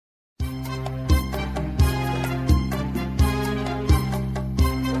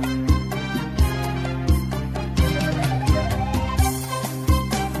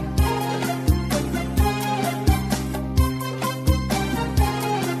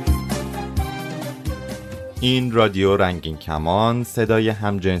این رادیو رنگین کمان صدای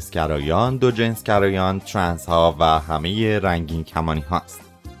هم جنسگرایان، دو جنسگرایان، ترنس ها و همه رنگین کمانی هاست.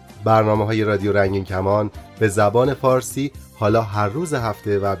 برنامه های رادیو رنگین کمان به زبان فارسی حالا هر روز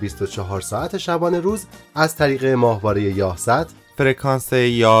هفته و 24 ساعت شبانه روز از طریق ماهواره یاهصد فرکانس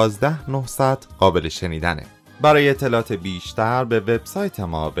 11900 قابل شنیدنه. برای اطلاعات بیشتر به وبسایت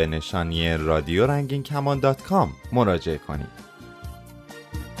ما به نشانی رادیو رنگین کمان .com مراجعه کنید.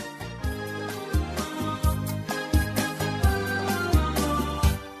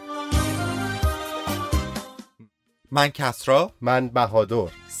 من کسری، من بهادر.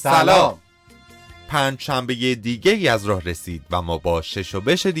 سلام. پنجشنبه دیگه ای از راه رسید و ما با شش و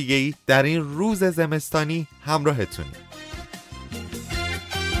بش دیگه ای در این روز زمستانی همراهتونیم.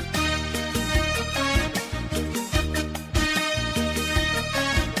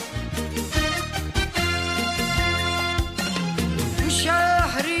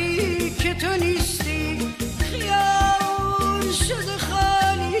 شهری که تو نیستی خیال شده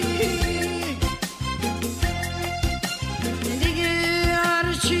خالی، دیگه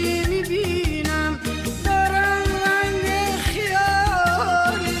هرچی میبینم دارم رنگ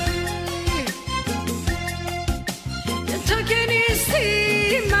خیالی. تو که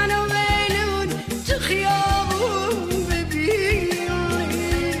نیستی منو میلون تو خیابون ببینی،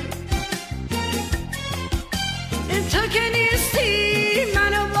 تو که نیستی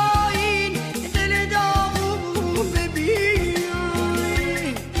منو با این دل داغون ببینی،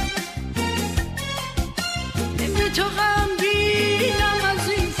 به تو غم بینم از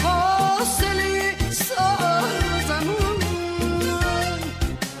این فاصله سال و زمان،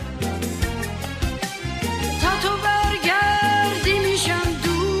 تا تو برگردی میشم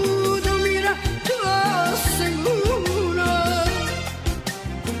دود و میرم تو آسمونا.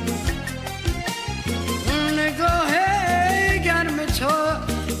 نگاه گرم تو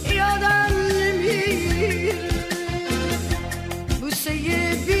یادم نمیره، بوسه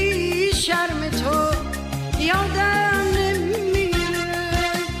بی شرم تو یادم نمیره.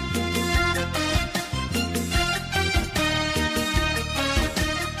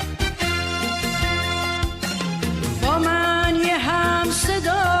 با من یه هم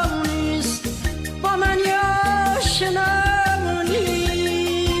صدا نیست، با من یه آشنا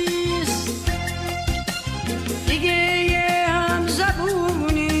نیست، دیگه یه هم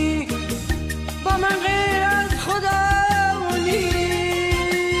زبونی با من غیر از خدا نیست.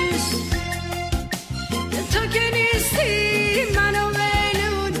 تو که نیستی منو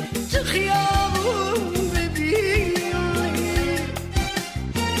میلون تو خیابون ببینی،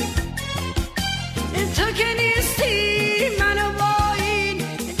 تو که نیستی منو با این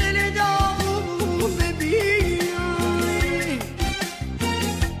دل داغون ببینی،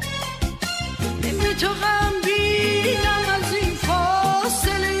 به تو غم بینم از این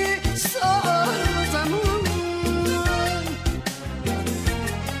فاصله سال و زمان،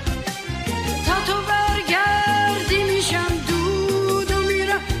 تا تو برگردی میشم دود و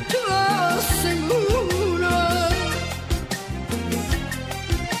میرم تو آسمونا.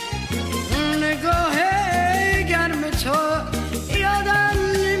 نگاه گرم تو یادم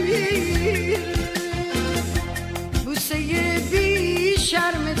نمیره، بوسه بی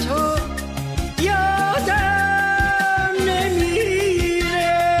شرم تو یادم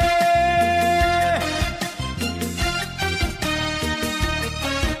نمیره.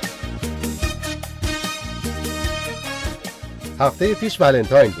 هفته پیش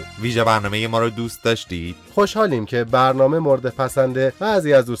ولنتاین بود. ویژه برنامه ما رو دوست داشتید؟ خوشحالیم که برنامه مورد پسند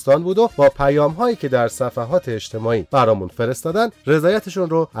بعضی از دوستان بود و با پیام هایی که در صفحات اجتماعی برامون فرستادن رضایتشون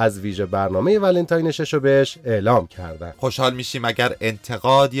رو از ویژه برنامه ولنتاین شش و بش اعلام کردن. خوشحال میشیم اگر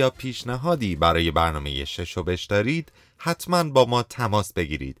انتقاد یا پیشنهادی برای برنامه شش و بش دارید حتما با ما تماس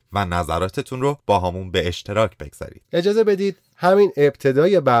بگیرید و نظراتتون رو با همون به اشتراک بگذارید. اجازه بدید همین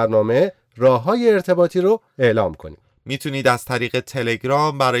ابتدای برنامه راههای ارتباطی رو اعلام کنیم. میتونید از طریق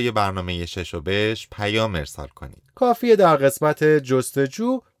تلگرام برای برنامه شش و بش پیام ارسال کنید. کافیه در قسمت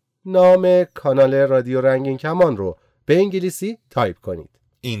جستجو نام کانال رادیو رنگین کمان رو به انگلیسی تایپ کنید.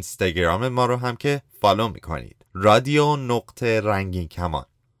 اینستاگرام ما رو هم که فالو میکنید، رادیو نقطه رنگین کمان.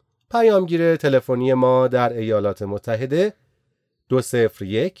 پیامگیر تلفنی ما در ایالات متحده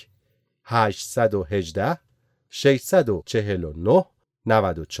 201 818 649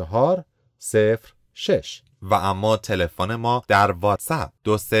 94 06 و اما تلفن ما در واتساپ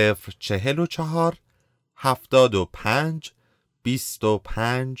 2044 75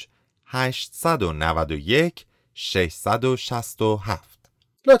 25 891 667.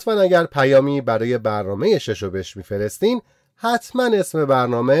 لطفاً اگر پیامی برای برنامه شش و بش میفرستین حتما اسم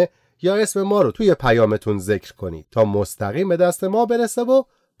برنامه یا اسم ما رو توی پیامتون ذکر کنید تا مستقیم به دست ما برسه و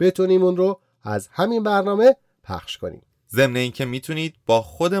بتونیم اون رو از همین برنامه پخش کنیم. ضمن اینکه میتونید با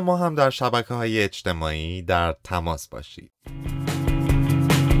خود ما هم در شبکه‌های اجتماعی در تماس باشید.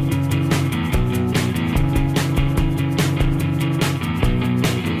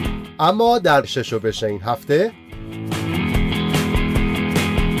 اما در شنبه این هفته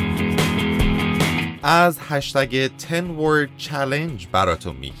از هشتگ 10 wordchallenge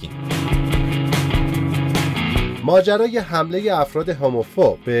براتون میگیم. ماجرای حمله افراد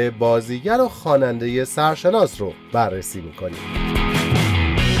هموفوب به بازیگر و خواننده سرشناس رو بررسی میکنیم.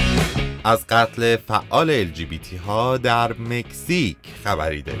 از قتل فعال LGBT ها در مکزیک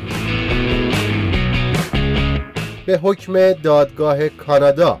خبری داریم. به حکم دادگاه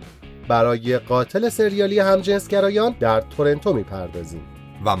کانادا برای قاتل سریالی همجنسگرایان در تورنتو میپردازیم.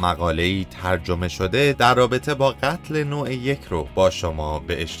 و مقاله‌ای ترجمه شده در رابطه با قتل نوع یک رو با شما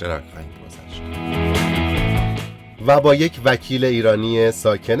به اشتراک خواهیم گذاشت. و با یک وکیل ایرانی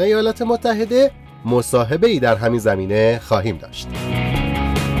ساکن ایالات متحده مصاحبه‌ای در همین زمینه خواهیم داشت.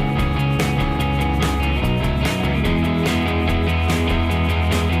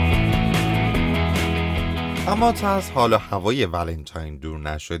 اما تا از حال و هوای ولنتاین دور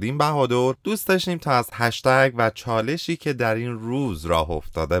نشدیم بهادر، دوست داشتیم تا از هشتگ و چالشی که در این روز راه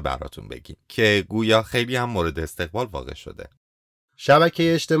افتاده براتون بگیم که گویا خیلی هم مورد استقبال واقع شده.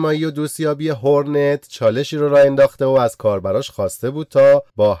 شبکه اجتماعی و دوستیابی هورنت چالشی رو راه انداخته و از کاربراش خواسته بود تا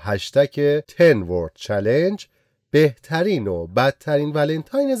با هشتگ 10 wordchallenge بهترین و بدترین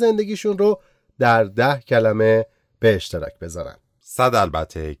ولنتاین زندگیشون رو در 10 کلمه به اشتراک بذارن. صد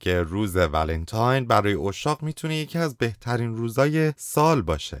البته که روز ولنتاین برای عشاق میتونه یکی از بهترین روزای سال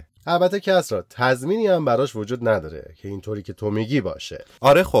باشه. البته کسری تضمینی هم براش وجود نداره که اینطوری که تو میگی باشه.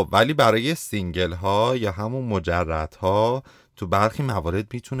 آره خب، ولی برای سینگل ها یا همون مجرد ها تو برخی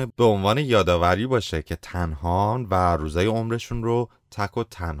موارد میتونه به عنوان یادآوری باشه که تنها و روزای عمرشون رو تک و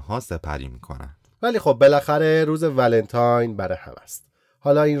تنها سپری میکنن. ولی خب بالاخره روز ولنتاین برای هم است.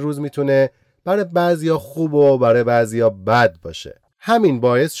 حالا این روز میتونه برای بعضیا خوب و برای بعضیا بد باشه. همین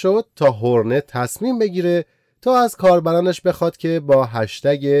باعث شد تا هورنت تصمیم بگیره تا از کاربرانش بخواد که با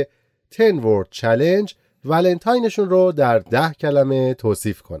هشتگ 10 wordchallenge ولنتاینشون رو در 10 کلمه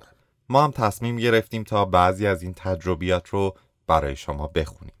توصیف کنن. ما هم تصمیم گرفتیم تا بعضی از این تجربیات رو برای شما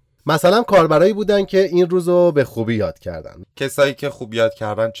بخونیم. مثلا کاربرایی بودن که این روزو به خوبی یاد کردن. کسایی که خوب یاد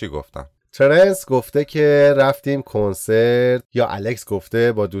کردن چی گفتن؟ ترنس گفته که رفتیم کنسرت، یا الکس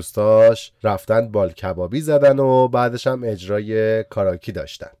گفته با دوستاش رفتن بال کبابی زدن و بعدش هم اجرای کاراکی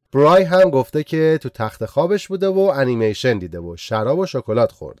داشتن. برای هم گفته که تو تخت خوابش بوده و انیمیشن دیده و شراب و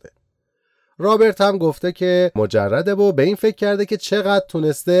شکلات خورده. رابرت هم گفته که مجرده و به این فکر کرده که چقدر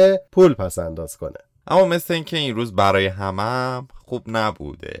تونسته پول پس انداز کنه. اما مثل این که این روز برای همه خوب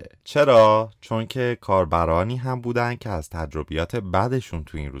نبوده. چرا؟ چون که کاربرانی هم بودن که از تجربیات بعدشون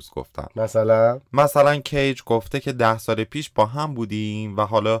تو این روز گفتن. مثلا کیج گفته که 10 سال پیش با هم بودیم و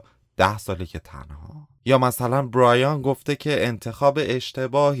حالا 10 ساله که تنها. یا مثلا برایان گفته که انتخاب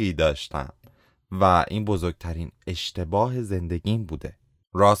اشتباهی داشتم و این بزرگترین اشتباه زندگیم بوده.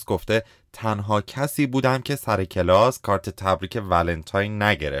 راست گفته تنها کسی بودم که سر کلاس کارت تبریک ولنتاین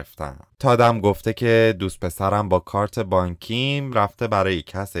نگرفتم. تادم گفته که دوست پسرم با کارت بانکیم رفته برای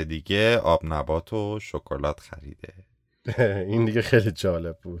کس دیگه آب نبات و شکلات خریده. این دیگه خیلی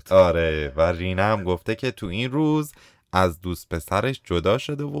جالب بود. آره، و رینا هم گفته که تو این روز از دوست پسرش جدا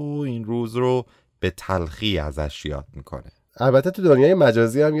شده و این روز رو به تلخی ازش یاد میکنه. البته تو دنیای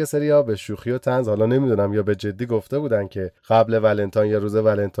مجازی هم یه سری‌ها به شوخی و طنز، حالا نمیدونم یا به جدی گفته بودن که قبل ولنتاین یا روز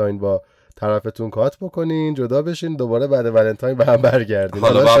ولنتاین با طرفتون کات بکنین، جدا بشین، دوباره بعد ولنتاین به هم برگردین.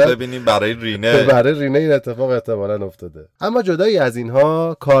 حالا بعد ببینیم برای رینه این اتفاق احتمالاً افتاده. اما جدایی از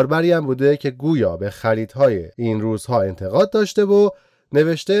اینها کاربری هم بوده که گویا به خریدهای این روزها انتقاد داشته و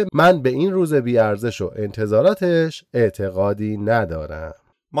نوشته من به این روز بی‌ارزش و انتظاراتش اعتقادی ندارم.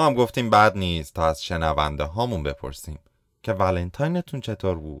 ما هم گفتیم بد نیست تا از شنونده هامون بپرسیم که ولنتاینتون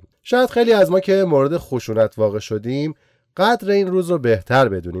چطور بود؟ شاید خیلی از ما که مورد خشونت واقع شدیم قدر این روز رو بهتر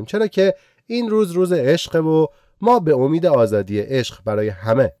بدونیم، چرا که این روز عشق و ما به امید آزادی عشق برای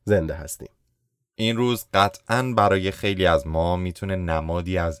همه زنده هستیم. این روز قطعاً برای خیلی از ما میتونه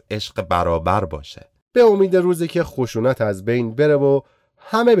نمادی از عشق برابر باشه. به امید روزی که خشونت از بین بره و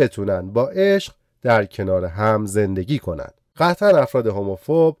همه بتونن با عشق در کنار هم زندگی کنن. قطعاً افراد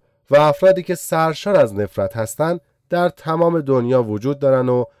هموفوب و افرادی که سرشار از نفرت هستن در تمام دنیا وجود دارن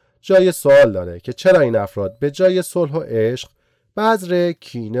و جای سوال داره که چرا این افراد به جای صلح و عشق بذر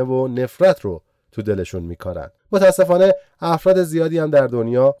کینه و نفرت رو تو دلشون میکارن. متاسفانه افراد زیادی هم در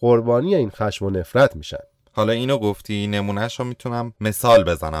دنیا قربانی این خشم و نفرت میشن. حالا اینو گفتی، نمونهش رو میتونم مثال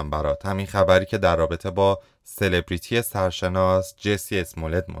بزنم برات. همین خبری که در رابطه با سلبریتی سرشناس جسی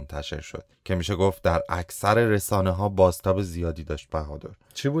اسمولت منتشر شد که میشه گفت در اکثر رسانه ها بازتاب زیادی داشت. بهادر،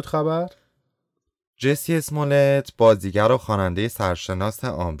 چی بود خبر؟ جسی اسمولت بازیگر و خواننده سرشناس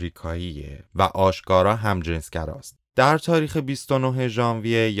آمریکاییه و آشکارا همجنسگراست. در تاریخ 29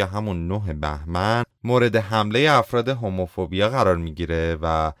 ژانویه یا همون 9 بهمن مورد حمله افراد هموفوبیا قرار میگیره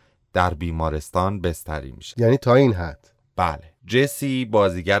و در بیمارستان بستری میشه. یعنی تا این حد؟ بله. جسی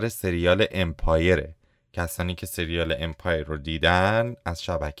بازیگر سریال امپایره. کسانی که سریال امپایر رو دیدن از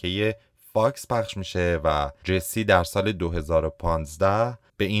شبکه فاکس پخش میشه و جسی در سال 2015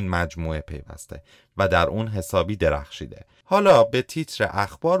 به این مجموعه پیوسته و در اون حسابی درخشیده. حالا به تیتر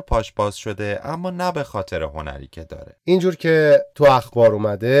اخبار پاش باز شده، اما نه به خاطر هنری که داره. اینجور که تو اخبار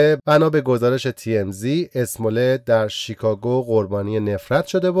اومده، بنا به گزارش TMZ اسمولت در شیکاگو قربانی نفرت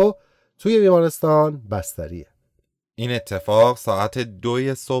شده و توی بیمارستان بستریه. این اتفاق ساعت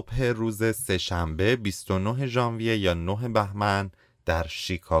 2 صبح روز سه‌شنبه 29 ژانویه یا 9 بهمن در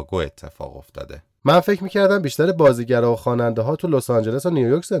شیکاگو اتفاق افتاده. من فکر میکردم بیشتر بازیگرها و خواننده ها تو لس آنجلس و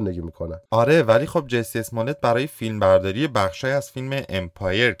نیویورک زندگی میکنن. آره، ولی خب جسی اسمولت برای فیلم برداری بخشای از فیلم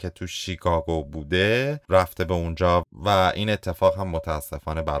امپایر که تو شیکاگو بوده رفته به اونجا و این اتفاق هم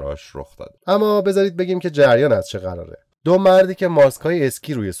متاسفانه براش رخ داد. اما بذارید بگیم که جریان از چه قراره. دو مردی که ماسکای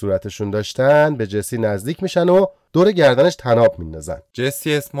اسکی روی صورتشون داشتن به جسی نزدیک میشن و دور گردنش طناب میندازن.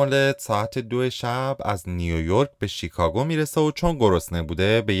 جسی اسمولت ساعت 2 شب از نیویورک به شیکاگو میرسه و چون گرسنه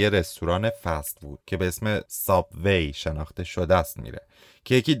بوده به یه رستوران فست فود که به اسم سابوی شناخته شده است میره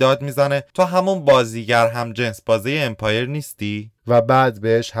که یکی داد میزنه تو همون بازیگر هم جنس بازی امپایر نیستی؟ و بعد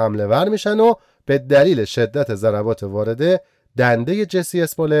بهش حمله ور میشن و به دلیل شدت ضربات وارده دنده جسی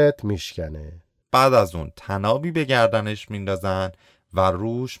اسمولت میشکنه. بعد از اون طنابی به گردنش میندازن و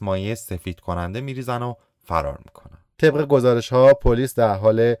روش مایع سفید کننده میریزن و فرار میکنن. طبق گزارش ها پلیس در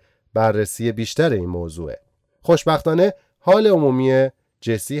حال بررسی بیشتر این موضوعه. خوشبختانه حال عمومی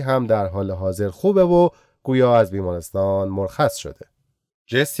جسی هم در حال حاضر خوبه و گویا از بیمارستان مرخص شده.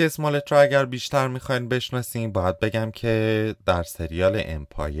 جسی اسمولت رو اگر بیشتر میخواین بشناسین باید بگم که در سریال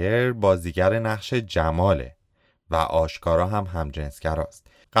امپایر بازیگر نقش جماله و آشکارا هم همجنسگراست.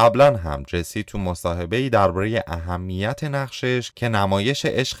 قبلا هم جسی تو مصاحبه‌ای درباره اهمیت نقشش که نمایش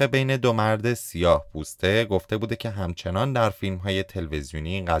عشق بین دو مرد سیاه پوسته گفته بوده که همچنان در فیلم‌های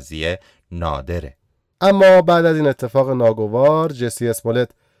تلویزیونی این قضیه نادره. اما بعد از این اتفاق ناگوار جسی اسمولت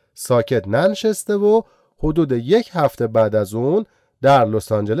ساکت ننشسته و حدود 1 هفته بعد از اون در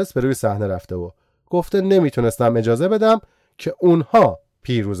لس آنجلس به روی صحنه رفته و گفته نمیتونستم اجازه بدم که اونها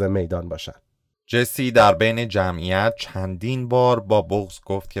پیروز میدان باشن. جسی در بین جمعیت چندین بار با بغض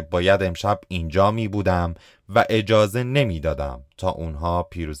گفت که باید امشب اینجا می بودم و اجازه نمی دادم تا اونها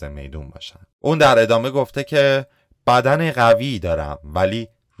پیروز میدون باشن. اون در ادامه گفته که بدن قوی دارم ولی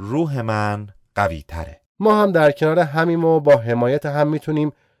روح من قوی تره. ما هم در کنار همیم و با حمایت هم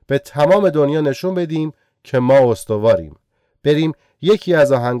میتونیم به تمام دنیا نشون بدیم که ما استواریم. بریم یکی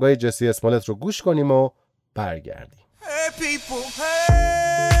از آهنگای جسی اسمولت رو گوش کنیم و برگردیم. Hey people,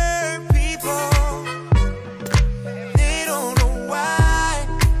 hey people, they don't know why.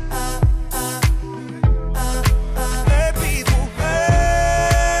 Hey people,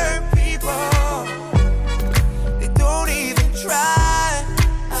 they don't even try.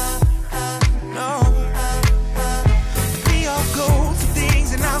 No, we all go through things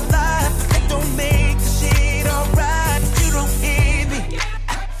in our life that don't make the shit alright. You don't hear me.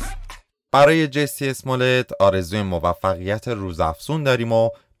 برای جسی اسمولت آرزوی موفقیت روزافزون داریم و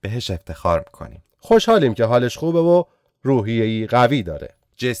بهش افتخار میکنیم. خوشحالیم که حالش خوبه و روحیه‌ای قوی داره.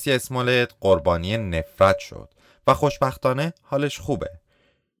 جسی اسمولت قربانی نفرت شد و خوشبختانه حالش خوبه.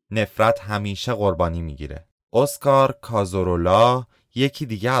 نفرت همیشه قربانی میگیره. اسکار کازورولا یکی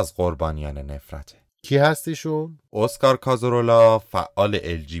دیگه از قربانیان نفرته. کی هستیشون؟ اسکار کازورولا فعال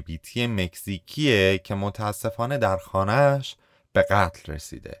LGBT مکزیکیه که متاسفانه در خانه‌اش به قتل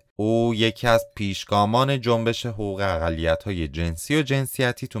رسیده. او یکی از پیشگامان جنبش حقوق اقلیت‌های جنسی و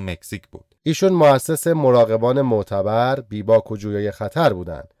جنسیتی تو مکزیک بود. ایشون مؤسس مراقبان معتبر بیباک و جویای خطر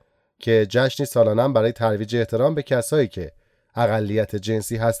بودن که جشنی سالانه برای ترویج احترام به کسایی که اقلیت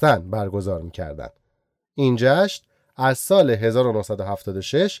جنسی هستن برگزار می‌کردن. این جشن از سال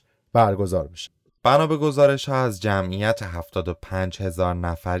 1976 برگزار میشه. بنا به گزارش‌ها از جمعیت 75,000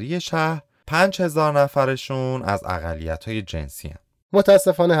 نفری شهر 5,000 نفرشون از اقلیت‌های جنسی هستند.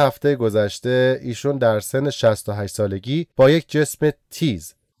 متاسفانه هفته گذشته ایشون در سن 68 سالگی با یک جسم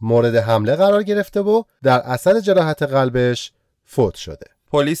تیز مورد حمله قرار گرفته و در اثر جراحت قلبش فوت شده.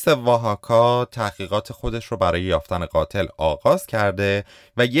 پلیس واهاکا تحقیقات خودش رو برای یافتن قاتل آغاز کرده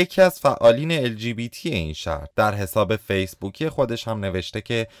و یکی از فعالین LGBT این شهر در حساب فیسبوکی خودش هم نوشته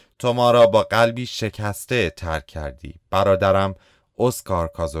که تو ما را با قلبی شکسته ترک کردی برادرم اسکار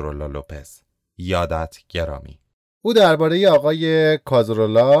کازورولا لوپز، یادت گرامی. او درباره آقای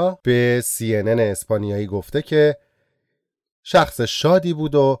کازورولا به CNN اسپانیایی گفته که شخص شادی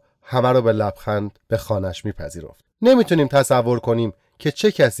بود و همه رو به لبخند به خانش میپذیرفت. نمیتونیم تصور کنیم که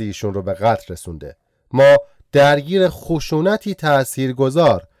چه کسی ایشون رو به قتل رسونده. ما درگیر خشونتی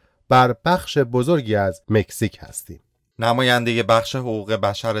تاثیرگذار بر بخش بزرگی از مکزیک هستیم. نماینده بخش حقوق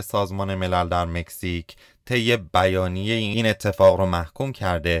بشر سازمان ملل در مکزیک طی بیانیه این اتفاق رو محکوم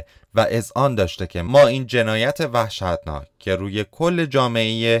کرده و اذعان داشته که ما این جنایت وحشتناک که روی کل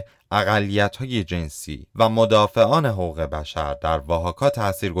جامعه اقلیت‌های جنسی و مدافعان حقوق بشر در واهاکا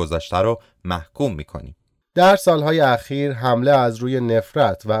تأثیر گذاشته رو محکوم می‌کنیم. در سالهای اخیر حمله از روی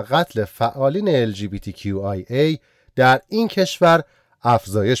نفرت و قتل فعالین LGBTQIA در این کشور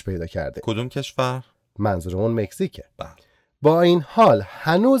افزایش پیدا کرده. کدوم کشور؟ منظور اون مکزیکه. بله. با این حال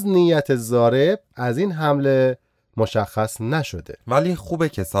هنوز نیت ضارب از این حمله مشخص نشده. ولی خوبه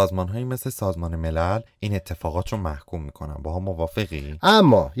که سازمان‌هایی مثل سازمان ملل این اتفاقات رو محکوم میکنن. با هم موافقی؟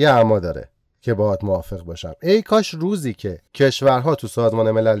 اما یه اما داره که باهات موافق باشم. ای کاش روزی که کشورها تو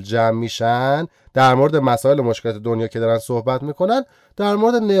سازمان ملل جمع میشن در مورد مسائل و مشکلات دنیا که دارن صحبت میکنن در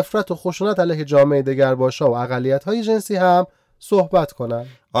مورد نفرت و خشونت علیه جامعه دگرباشا و اقلیت‌های جنسی هم صحبت کنن.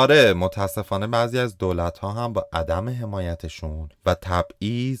 آره، متاسفانه بعضی از دولت‌ها هم با عدم حمایتشون و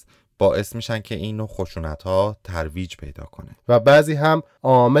تبعیض باعث میشن که این نوع خشونت‌ها ترویج پیدا کنه و بعضی هم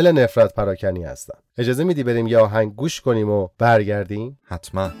عامل نفرت پراکنی هستن. اجازه میدی بریم یه آهنگ گوش کنیم و برگردیم؟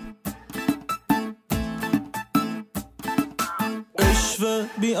 حتما. عشق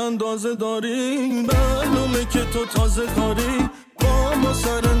بی اندازه داری، معلومه که تو تازه کاری، با ما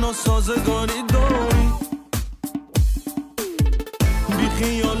سر ناسازگاری داری، بی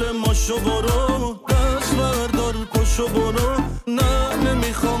خیال ما شو برو، دست بردار پشو برو، نه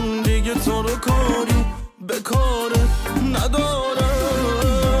نمیخوام دیگه تو رو کاری به کارت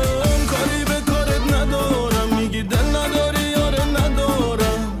ندارم، کاری به کارت ندارم، میگی دل نداری یاره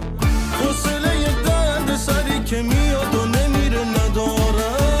ندارم، حوصله یه درد سری که میاد و نمیره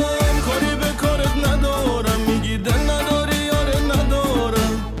ندارم، کاری به کارت ندارم، میگی دل نداری یاره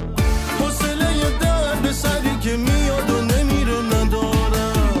ندارم، حوصله یه درد سری که میاد و نمیره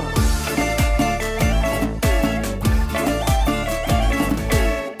ندارم.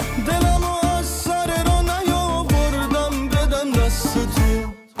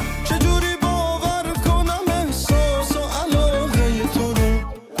 چجوری باور کنم احساس و علاقه تو رو،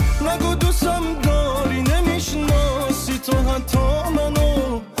 نگو دوستم داری نمیشناسی تو حتی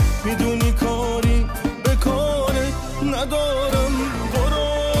منو، میدونی کاری به کارت ندارم، برو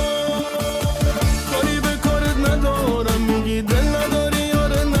کاری به کارت ندارم، میگی دل نداری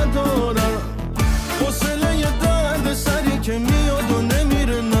یاره ندارم، حوصله یه درد سری که میاد و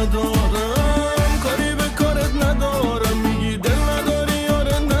نمیره ندارم، کاری به کارت ندارم، میگی دل نداری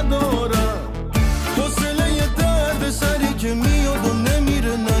یاره ندارم، حوصله یه درد سری که میاد و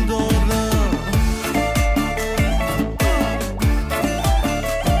نمیره ندارم.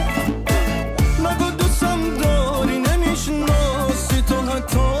 نگو دوستم داری نمیشناسی تو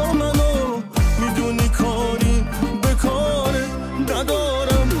حتی منو، میدونی کاری به کارت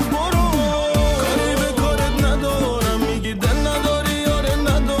ندارم، برو کاری به کارت ندارم، میگی دل نداری یاره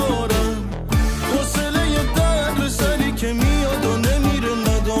ندارم، حوصله یه درد سری که میاد و نمیره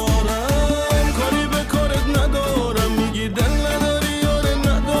ندارم، کاری به کارت ندارم، میگی دل نداری یاره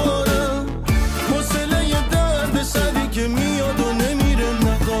ندارم، حوصله یه درد سری که میاد و نمیره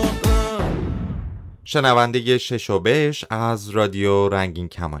ندارم. شنونده ششوبش از رادیو رنگین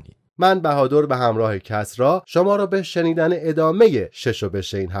کمانی. من بهادر به همراه کسری شما را به شنیدن ادامه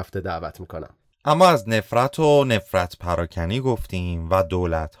ششوبش این هفته دعوت میکنم. اما از نفرت و نفرت پراکنی گفتیم و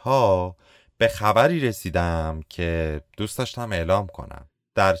دولت‌ها، به خبری رسیدم که دوست داشتم اعلام کنم.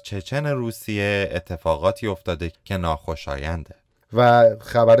 در چچن روسیه اتفاقاتی افتاده که ناخوشاینده و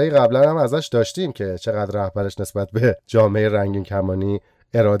خبرهای قبلا هم ازش داشتیم که چقدر رهبرش نسبت به جامعه رنگین کمانی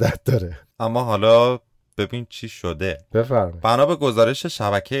ارادت داره. اما حالا ببین چی شده. بفرمایید. بنا به گزارش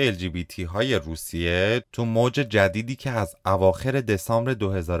شبکه LGBT های روسیه، تو موج جدیدی که از اواخر دسامبر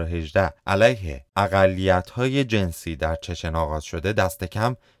 2018 علیه اقلیت‌های جنسی در چچن آغاز شده، دست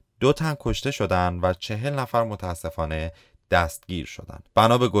کم 2 تن کشته شدن و 40 نفر متاسفانه دستگیر شدن.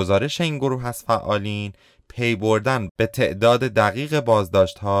 بنا به گزارش این گروه از فعالین، پی بردن به تعداد دقیق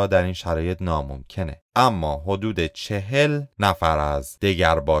بازداشت‌ها در این شرایط ناممکنه، اما حدود 40 نفر از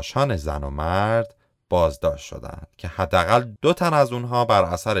دگرباشان زن و مرد بازداشت شدند که حداقل 2 تن از اونها بر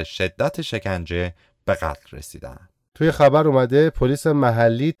اثر شدت شکنجه به قتل رسیدند. توی خبر اومده پلیس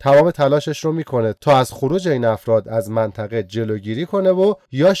محلی تمام تلاشش رو میکنه تا از خروج این افراد از منطقه جلوگیری کنه و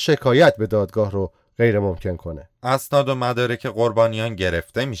یا شکایت به دادگاه رو غیر ممکن کنه. اسناد و مدارک قربانیان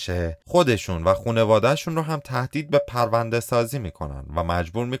گرفته میشه، خودشون و خانواده‌شون رو هم تهدید به پرونده سازی میکنن و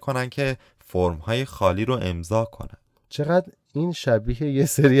مجبور میکنن که فرم‌های خالی رو امضا کنن. چقدر این شبیه یه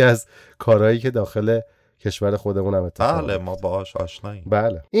سری از کارهایی که داخل کشور خودمون هم اتفاق بله، ما باهاش آشناییم.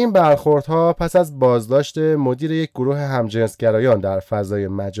 بله. این برخوردها پس از بازداشت مدیر یک گروه همجنسگرایان در فضای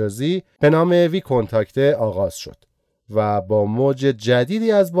مجازی به نام وی کانتاکت آغاز شد و با موج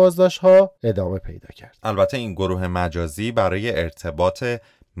جدیدی از بازداشت‌ها ادامه پیدا کرد. البته این گروه مجازی برای ارتباط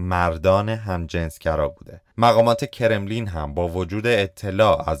مردان همجنسگرا بوده. مقامات کرملین هم با وجود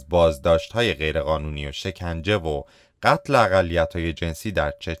اطلاع از بازداشت‌های غیرقانونی و شکنجه و قتل اقلیت‌های جنسی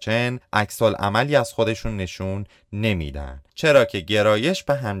در چچن عکس‌العملی از خودشون نشون نمیدن، چرا که گرایش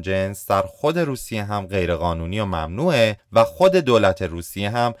به همجنس در خود روسیه هم غیرقانونی و ممنوعه و خود دولت روسیه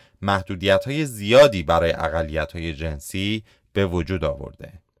هم محدودیت‌های زیادی برای اقلیت‌های جنسی به وجود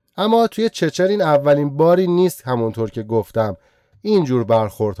آورده. اما توی چچن این اولین باری نیست همونطور که گفتم اینجور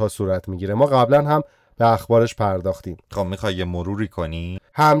برخوردها صورت میگیره. ما قبلا هم به اخبارش پرداختیم. خب میخوای یه مروری کنی؟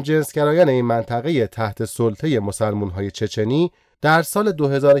 همجنسگرایان این منطقه تحت سلطه مسلمان‌های چچنی در سال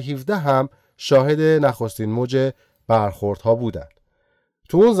 2017 هم شاهد نخستین موج برخوردها بودند.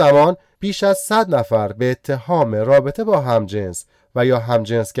 تو اون زمان بیش از 100 نفر به اتهام رابطه با همجنس و یا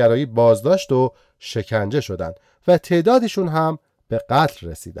همجنسگرایی بازداشت و شکنجه شدند و تعدادشون هم به قتل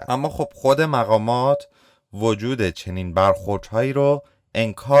رسیدند. اما خب خود مقامات وجود چنین برخوردهایی رو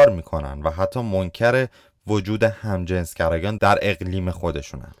انکار میکنن و حتی منکر وجود همجنسگرایان در اقلیم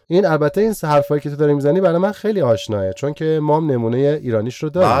خودشونن. این البته این حرفایی که تو داری میزنی برای من خیلی آشناه، چون که ما هم نمونه ایرانیش رو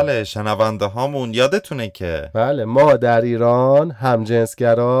داریم. بله، شنونده هامون یادتونه که بله ما در ایران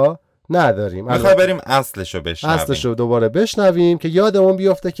همجنسگرا نداریم. میخوای بریم اصلشو بشنویم. اصلشو دوباره بشنویم که یادمون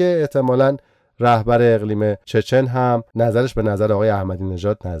بیفته که احتمالاً رهبر اقلیم چچن هم نظرش به نظر آقای احمدی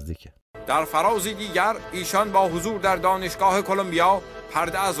نژاد نزدیکه. در فرازی دیگر ایشان با حضور در دانشگاه کلمبیا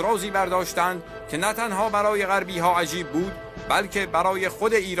پرده از رازی برداشتند که نه تنها برای غربی ها عجیب بود بلکه برای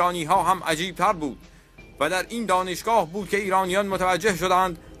خود ایرانی ها هم عجیب تر بود و در این دانشگاه بود که ایرانیان متوجه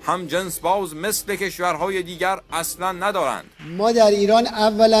شدند هم جنس باز مثل کشورهای دیگر اصلا ندارند. ما در ایران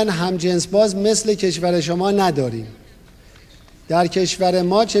اولا هم جنس باز مثل کشور شما نداریم. در کشور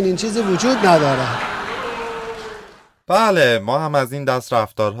ما چنین چیزی وجود ندارد. بله، ما هم از این دست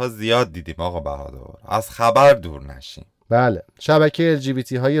رفتارها زیاد دیدیم آقا بهادر. از خبر دور نشیم. بله، شبکه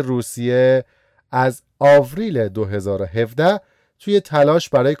LGBT های روسیه از آوریل 2017 توی تلاش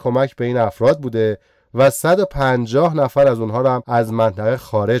برای کمک به این افراد بوده و 150 نفر از اونها رو هم از منطقه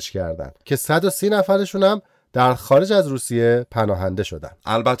خارج کردن که 130 نفرشون هم در خارج از روسیه پناهنده شدن.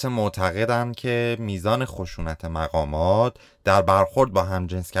 البته معتقدن که میزان خشونت مقامات در برخورد با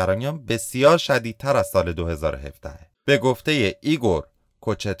همجنسگرایان بسیار شدیدتر از سال 2017. به گفته ایگور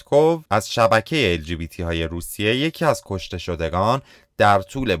کوچتکوف از شبکه LGBT های روسیه، یکی از کشته شدگان در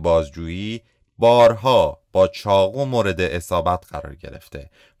طول بازجویی بارها با چاقو مورد اصابت قرار گرفته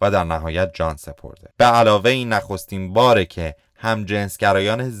و در نهایت جان سپرده. به علاوه این نخستین باره که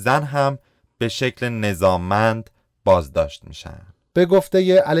همجنسگرایان زن هم به شکل نظاممند بازداشت میشن. به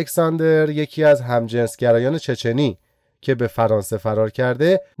گفته الکساندر، یکی از همجنسگرایان چچنی که به فرانسه فرار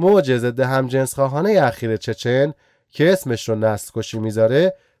کرده، موج ضد همجنسخواهانه اخیر چچن که اسمش رو نسل کشی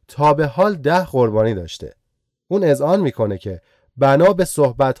میذاره تا به حال 10 قربانی داشته. اون اذعان میکنه که بنا به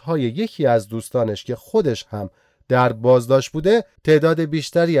صحبت‌های یکی از دوستانش که خودش هم در بازداشت بوده، تعداد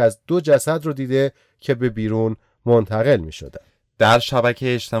بیشتری از 2 جسد رو دیده که به بیرون منتقل میشدن. در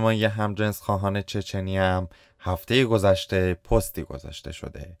شبکه اجتماعی همجنسخواهان چچنی هم هفته گذشته پستی گذاشته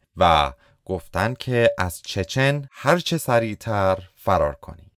شده و گفتن که از چچن هر چه سریعتر فرار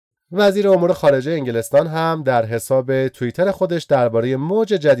کنی. وزیر امور خارجه انگلستان هم در حساب توییتر خودش درباره موج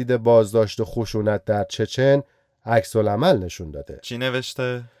جدید بازداشت و خشونت در چچن عکس‌العمل نشون داده. چی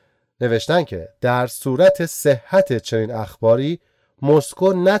نوشته؟ نوشتن که در صورت صحت چنین اخباری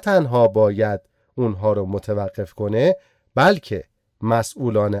مسکو نه تنها باید اونها رو متوقف کنه، بلکه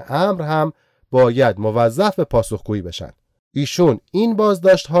مسئولان امر هم باید موظف به پاسخگویی بشن. ایشون این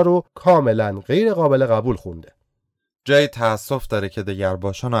بازداشت ها رو کاملا غیر قابل قبول خونده. جای تأسف داره که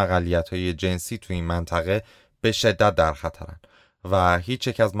دگرباشان و اقلیت‌های جنسی تو این منطقه به شدت در خطرن و هیچ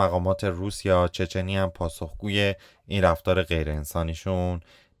یک از مقامات روس یا چچنی هم پاسخگوی این رفتار غیر انسانیشون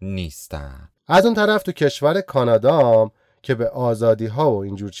نیستن. از اون طرف تو کشور کانادا هم که به آزادی ها و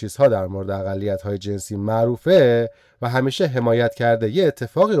اینجور چیزها در مورد اقلیت های جنسی معروفه و همیشه حمایت کرده، یه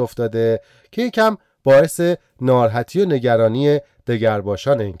اتفاقی افتاده که یکم باعث ناراحتی و نگرانی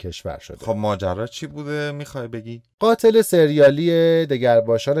دگرباشان این کشور شده. خب ماجرا چی بوده میخوای بگی؟ قاتل سریالی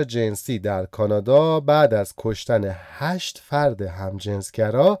دگرباشان جنسی در کانادا بعد از کشتن 8 فرد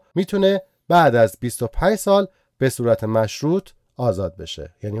همجنسگرا میتونه بعد از 25 سال به صورت مشروط آزاد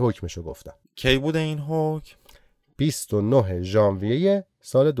بشه. یعنی حکمشو گفتم. کی بوده این حکم؟ 29 ژانویه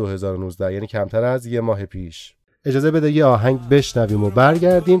سال 2019، یعنی kemter از یه ماه پیش. اجازه بده یه آهنگ بشنویم و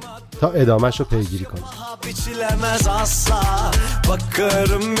برگردیم تا ادامه‌شو پیگیری کنیم. Biçilemez asla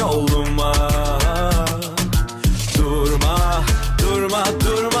bakarım yoluma. Durma, durma,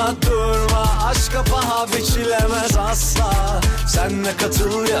 durma, durma. Aşka paha biçilemez asla. Senle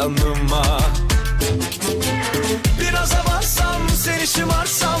katıl yanıma. Biraz avarsam, seni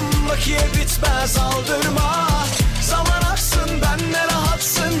şımarsam, bakiye bitmez aldırma. Zaman aksın, benle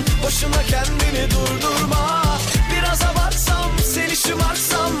rahatsın, boşuna kendini durdurma. Biraz avarsam, seni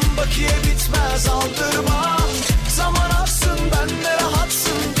şımarsam, bakiye bitmez aldırma. Zaman aksın, benle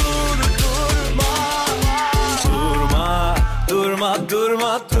rahatsın, durma. Durma, durma,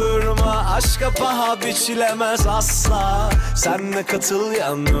 durma, durma. Aşka paha biçilemez asla. Senle katıl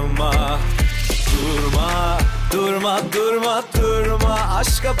yanıma. Durma, durma, durma, durma.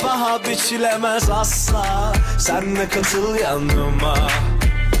 Aşka paha biçilemez asla. Senle katıl yanıma.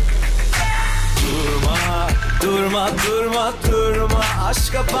 Durma, durma, durma, durma.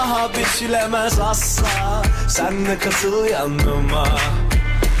 Aşka paha biçilemez asla. Senle katıl yanıma.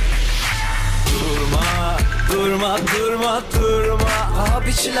 Durma, durma, durma, durma. Paha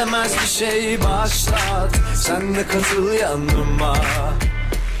biçilemez bir şey başlat. Senle katıl yanıma.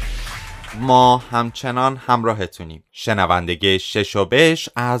 ما همچنان همراهتونیم. شنونده شش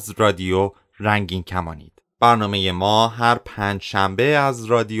از رادیو رنگین کمانید. برنامه ما هر 5 شنبه از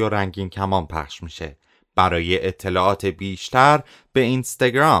رادیو رنگین کمان پخش میشه. برای اطلاعات بیشتر به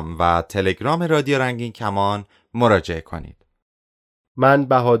اینستاگرام و تلگرام رادیو رنگین کمان مراجعه کنید. من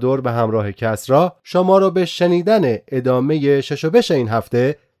بهادر به همراه کسری شما رو به شنیدن ادامه شش این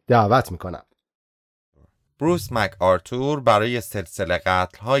هفته دعوت میکنم. بروس مکآرتور برای سلسله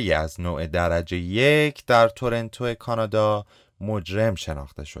قتل‌های از نوع درجه 1 در تورنتو کانادا مجرم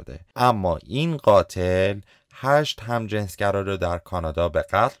شناخته شده، اما این قاتل 8 همجنسگرا را در کانادا به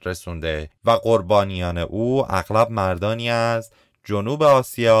قتل رسونده و قربانیان او اغلب مردانی از جنوب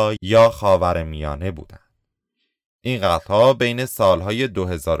آسیا یا خاورمیانه بودند. این قتل‌ها بین سالهای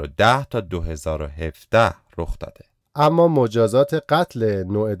 2010 تا 2017 رخ داده. اما مجازات قتل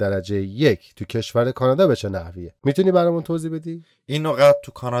نوع درجه 1 تو کشور کانادا به چه نحویه؟ میتونی برامون توضیح بدی؟ این نوع قتل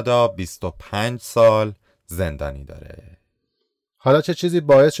تو کانادا 25 سال زندانی داره. حالا چه چیزی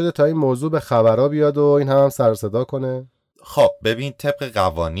باعث شده تا این موضوع به خبرها بیاد و این هم سر و صدا کنه؟ خب ببین، طبق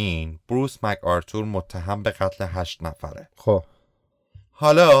قوانین بروس مکآرتور متهم به قتل 8 نفره. خب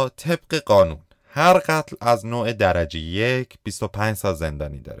حالا طبق قانون هر قتل از نوع درجه 1 25 سال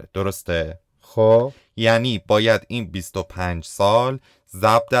زندانی داره، درسته؟ خب یعنی باید این 25 سال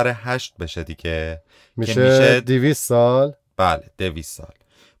ضرب در 8 بشه دیگه، میشه 200 سال. بله 200 سال.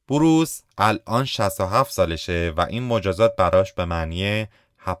 بروس الان 67 سالشه و این مجازات براش به معنی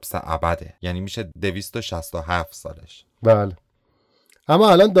حبس ابده، یعنی میشه 267 سالش. بله،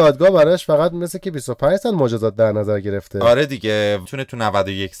 اما الان دادگاه براش فقط مثل که 25 سال مجازات در نظر گرفته. آره دیگه، میتونه تو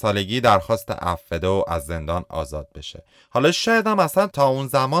 91 سالگی درخواست عفو بده و از زندان آزاد بشه. حالا شاید هم اصلا تا اون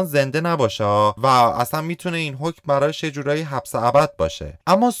زمان زنده نباشه و اصلا میتونه این حکم براش یه جورایی حبس ابد باشه.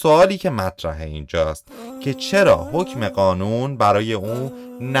 اما سوالی که مطرحه اینجاست که چرا حکم قانون برای اون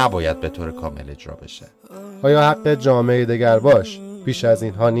نباید به طور کامل اجرا بشه؟ آیا حق جامعه دگرباش بیش از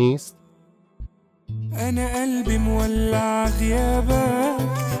اینها نیست؟ أنا قلبي مولع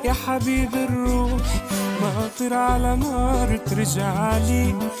غيابك يا حبيب الروح ماطر على نار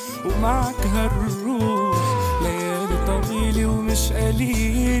ترجعلي ومعك هالروح ليالي طويلة ومش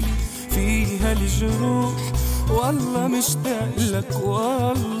قليل فيها الجروح والله مشتاق لك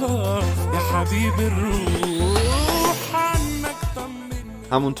والله يا حبيب الروح عنك طمني.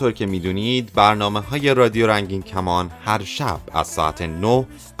 همونطور که میدونید برنامه‌های رادیو رنگین کمان هر شب از ساعت 9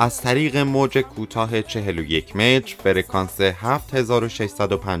 از طریق موج کوتاه 41 متر فرکانس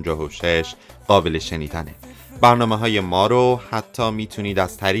 7656 قابل شنیدنه. برنامه‌های ما رو حتی میتونید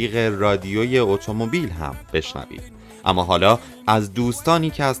از طریق رادیوی اتومبیل هم بشنوید. اما حالا از دوستانی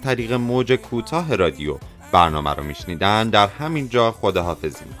که از طریق موج کوتاه رادیو برنامه رو میشنیدن در همین جا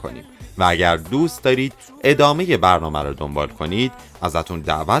خداحافظی میکنیم و اگر دوست دارید ادامه برنامه رو دنبال کنید ازتون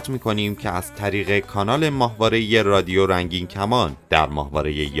دعوت میکنیم که از طریق کانال ماهواره رادیو رنگین کمان در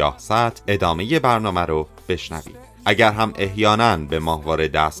ماهواره یاهصد ادامه برنامه رو بشنوید. اگر هم احیانا به ماهواره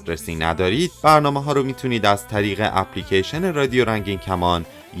دسترسی ندارید برنامه ها رو میتونید از طریق اپلیکیشن رادیو رنگین کمان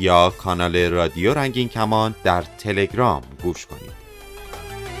یا کانال رادیو رنگین کمان در تلگرام گوش کنید.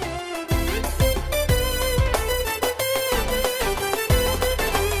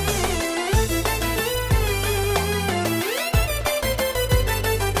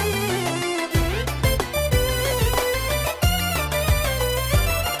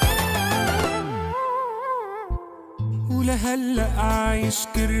 ولهلا عايش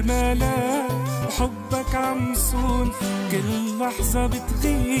كرمالك وحبك عم صون كل لحظة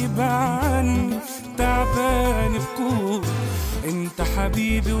بتغيب عني تعبان بكون انت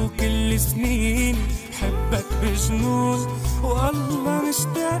حبيبي وكل سنين حبك بجنون والله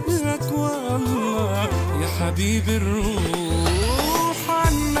مشتاق لك والله يا حبيبي الروح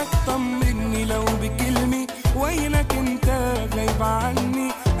عنك طمني لو بكلمة وينك انت غايب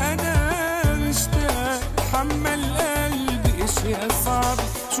عني انا مشتاق حمل قلبي اشياء صعبة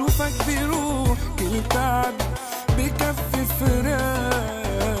شوفك بروح كل تعب بكفي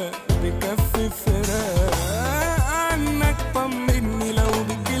فراق بكفي فراق عنك طمني لو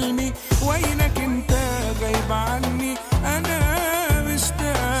بكلمة وينك انت غايب عني انا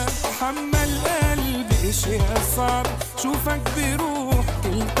مشتاق حمل قلبي اشياء صعبة شوفك بروح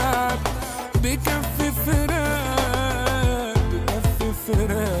كل تعب بكفي فراق بكفي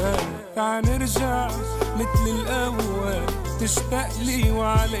فراق تعال نرجع مثل الأول تشتاق لي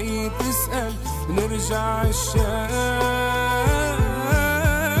وعلي تسأل نرجع عالشام.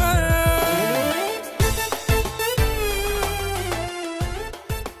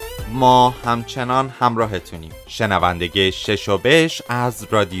 ما همچنان همراهتونیم. شنونده شش از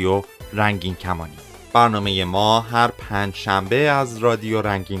رادیو رنگین کمانی. برنامه ما هر 5 شنبه از رادیو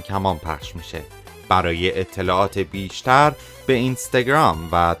رنگین کمان پخش میشه. برای اطلاعات بیشتر به اینستاگرام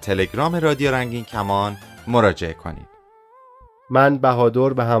و تلگرام رادیو رنگین کمان مراجعه کنید. من بهادر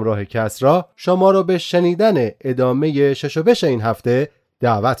به همراه کسری شما رو به شنیدن ادامه شش این هفته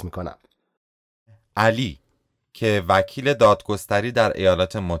دعوت میکنم. علی که وکیل دادگستری در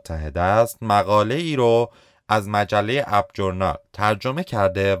ایالات متحده است مقاله ای رو از مجله اپ جورنال ترجمه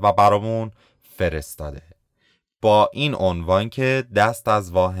کرده و برامون فرستاده با این عنوان که دست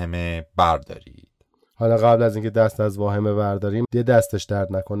از واهمه بردارید. حالا قبل از اینکه دست از واهمه برداریم یه دستش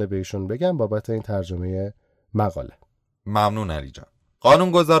درد نکنه به ایشون بگم بابت این ترجمه مقاله. ممنون علی جان.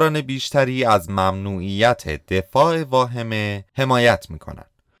 قانونگذاران بیشتری از ممنوعیت دفاع واهمه حمایت میکنن.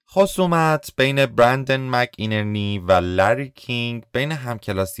 خصومت بین برندن مک‌اینرنی و لری کینگ بین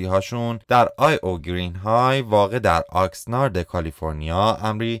همکلاسی هاشون در آی او گرین های واقع در آکسنارد کالیفرنیا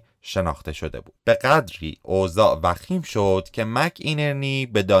امری شناخته شده بود. به قدری اوضاع وخیم شد که مک‌اینرنی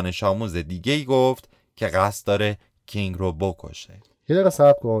به دانش آموز دیگه‌ای گفت که قصد داره کینگ رو بکشه. یه دقیقه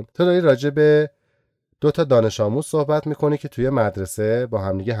صبر کن. تو داری راجع به 2 تا دانش آموز صحبت میکنی که توی مدرسه با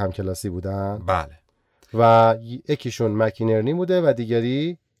همدیگه همکلاسی بودن؟ بله. و یکیشون مک‌اینرنی بوده و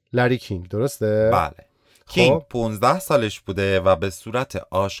دیگری لری کینگ، درسته؟ بله. کینگ 15 سالش بوده و به صورت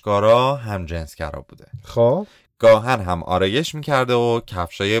آشکارا همجنسگرا بوده. خب گاهن هم آرایش میکرده و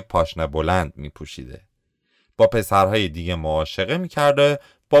کفشای پاشنه بلند میپوشیده. با پسرهای دیگه معاشقه میکرده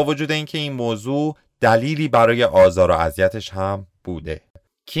با وجود اینکه این موضوع دلیلی برای آزار و اذیتش هم بوده.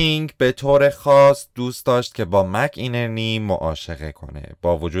 کینگ به طور خاص دوست داشت که با مک‌اینرنی معاشقه کنه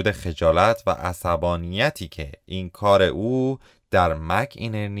با وجود خجالت و عصبانیتی که این کار او در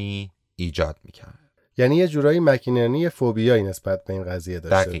مک‌اینرنی ایجاد میکرد. یعنی یه جورایی مک‌اینرنی فوبیایی نسبت به این قضیه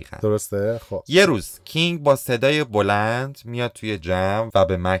داشته. دقیقاً. درسته؟ خب یه روز کینگ با صدای بلند میاد توی جمع و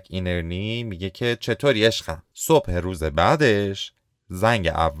به مک‌اینرنی میگه که چطوری عشقم. صبح روز بعدش زنگ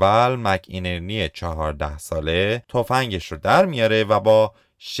اول مک‌اینرنی 14 ساله تفنگش رو در میاره و با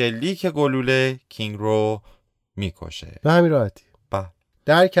شلیک گلوله کینگ رو میکشه. به همین راحتی. بله.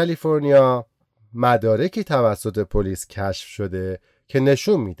 در کالیفرنیا مدارکی توسط پلیس کشف شده که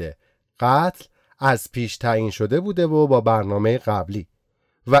نشون میده قتل از پیش تعیین شده بوده و با برنامه قبلی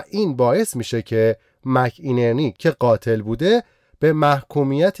و این باعث میشه که مک‌اینرنی که قاتل بوده به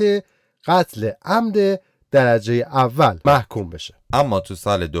محکومیت قتل عمد درجه اول محکوم بشه. اما تو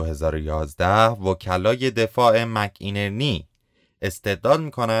سال 2011 وکلای دفاع مک‌اینرنی استدلال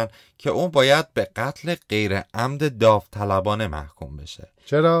میکنن که اون باید به قتل غیر عمد داوطلبانه محکوم بشه.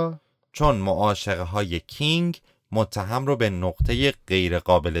 چرا؟ چون معاشقه های کینگ متهم رو به نقطه غیر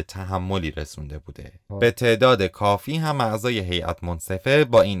قابل تحملی رسونده بوده. به تعداد کافی هم اعضای هیئت منصفه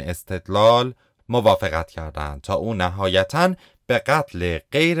با این استدلال موافقت کردند تا او نهایتاً به قتل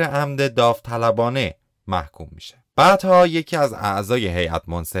غیر عمد داوطلبانه محکوم میشه. بعدها یکی از اعضای هیئت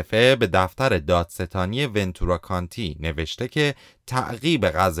منصفه به دفتر دادستانی ونتورا کانتی نوشته که تعقیب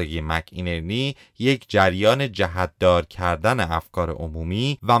قضایی مک‌اینرنی یک جریان جهت‌دار کردن افکار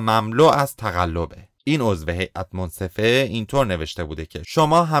عمومی و مملو از تقلبه. این عضو هیئت منصفه اینطور نوشته بوده که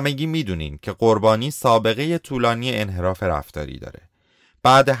شما همگی میدونین که قربانی سابقه طولانی انحراف رفتاری داره.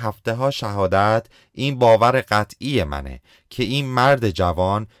 بعد هفته‌ها شهادت این باور قطعی منه که این مرد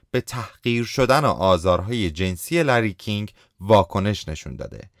جوان به تحقیر شدن و آزارهای جنسی لری کینگ واکنش نشون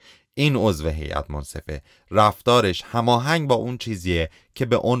داده. این عضو هیئت منصفه رفتارش هماهنگ با اون چیزیه که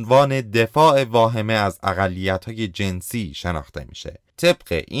به عنوان دفاع واهمه از اقلیت‌های جنسی شناخته میشه.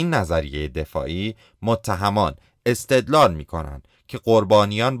 طبق این نظریه دفاعی متهمان استدلال میکنن که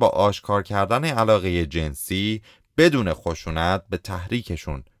قربانیان با آشکار کردن علاقه جنسی بدون خشونت به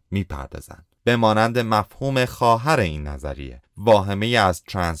تحریکشون میپردازن. به مانند مفهوم خواهر این نظریه، واهمه از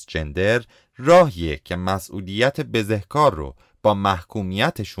ترانسجندر راهیه که مسئولیت بزهکار رو با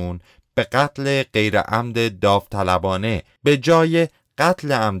محکومیتشون به قتل غیر عمد داوطلبانه به جای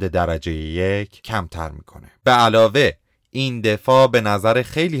قتل عمد درجه 1 کمتر میکنه. به علاوه این دفاع به نظر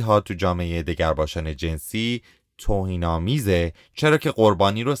خیلی ها تو جامعه دگرباشان جنسی توهین‌آمیزه، چرا که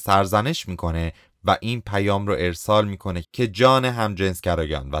قربانی رو سرزنش میکنه و این پیام رو ارسال میکنه که جان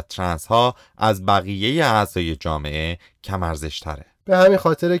همجنسگرایان و ترنس ها از بقیه اعضای جامعه کم ارزش تره. به همین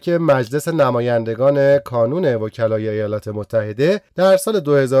خاطره که مجلس نمایندگان کانون وکلای ایالات متحده در سال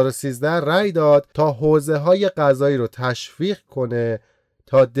 2013 رأی داد تا حوزه‌های قضایی رو تشویق کنه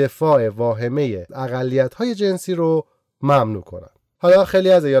تا دفاع واهمه اقلیت‌های جنسی رو ممنوع کنن. حالا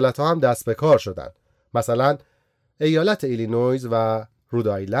خیلی از ایالت‌ها هم دست به کار شدن. مثلا ایالت ایلینویز و رود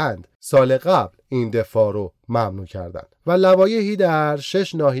آیلند سال قبل این دفاع رو ممنوع کردن و لوایحی در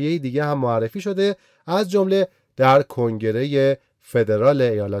 6 ناحیه دیگه هم معرفی شده، از جمله در کنگره فدرال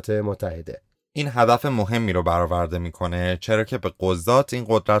ایالات متحده. این هدف مهمی رو برآورده میکنه، چرا که به قضات این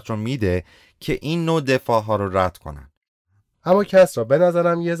قدرت رو میده که این نوع دفاع ها رو رد کنن. اما کسری به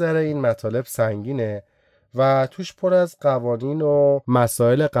نظرم یه ذره این مطالب سنگینه و توش پر از قوانین و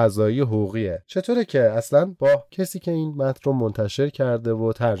مسائل قضایی حقوقیه. چطوره که اصلا با کسی که این متن رو منتشر کرده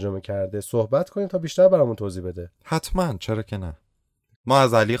و ترجمه کرده صحبت کنیم تا بیشتر برامون توضیح بده؟ حتما، چرا که نه. ما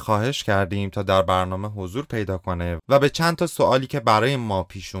از علی خواهش کردیم تا در برنامه حضور پیدا کنه و به چند تا سوالی که برای ما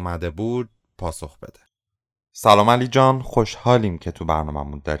پیش اومده بود پاسخ بده. سلام علی جان، خوشحالیم که تو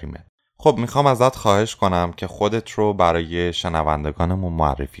برنامه‌مون داریمه. خب میخوام ازت خواهش کنم که خودت رو برای شنوندگانمون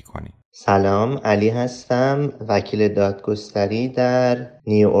معرفی کنی. سلام، علی هستم، وکیل دادگستری در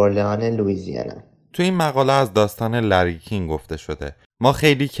نیو اورلئان لوئیزیانا. تو این مقاله از داستان لری کینگ گفته شده. ما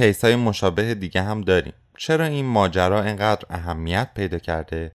خیلی کیسای مشابه دیگه هم داریم. چرا این ماجرا اینقدر اهمیت پیدا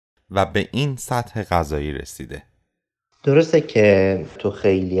کرده و به این سطح قضایی رسیده؟ درسته که تو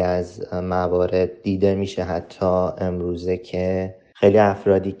خیلی از موارد دیده میشه، حتی امروزه، که خیلی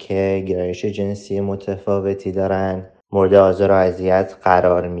افرادی که گرایش جنسی متفاوتی دارن مورد آزار و اذیت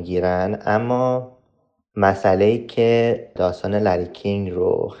قرار میگیرن. اما مسئله‌ای که داستان لری کینگ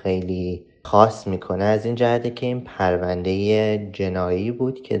رو خیلی خاص میکنه از این جهته که این پرونده جنایی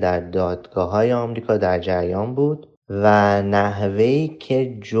بود که در دادگاه‌های آمریکا در جریان بود و نحوهی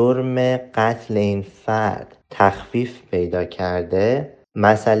که جرم قتل این فرد تخفیف پیدا کرده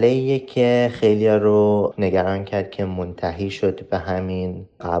مسئله‌ایه که خیلی‌ها رو نگران کرد که منتهی شد به همین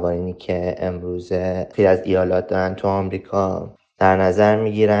قوانینی که امروزه خیلی از ایالات دارن تو آمریکا در نظر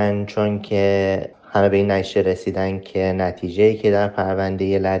میگیرن، چون که همه به این نتیجه رسیدن که نتیجه‌ای که در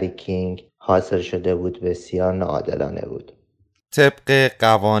پرونده لری کینگ حاصل شده بود بسیار ناعادلانه بود. طبق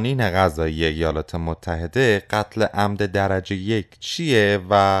قوانین قضایی ایالات متحده قتل عمد درجه 1 چیه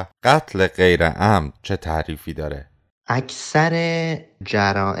و قتل غیر عمد چه تعریفی داره؟ اکثر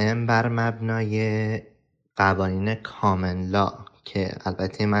جرائم بر مبنای قوانین کامن لا، که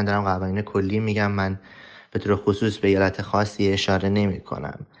البته من دارم قوانین کلی میگم، من به طور خصوص به ایالت خاصی اشاره نمی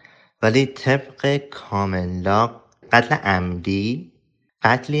کنم، ولی طبق کامن لا قتل عمدی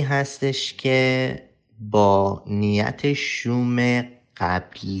قتلی هستش که با نیت شوم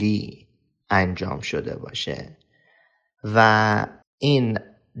قبلی انجام شده باشه و این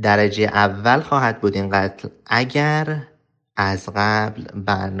درجه اول خواهد بود این قتل اگر از قبل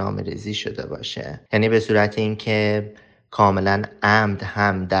برنامه ریزی شده باشه، یعنی به صورت اینکه کاملا عمد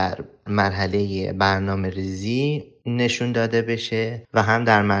هم در مرحله برنامه ریزی نشون داده بشه و هم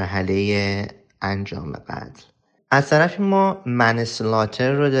در مرحله انجام قتل. از طرفی ما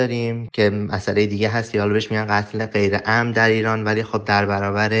منسلاتر رو داریم که مسئله دیگه هست، یا بهش میگن قتل غیر عمد در ایران، ولی خب در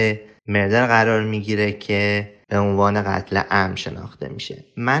برابر مردر قرار میگیره که به عنوان قتل عمد شناخته میشه.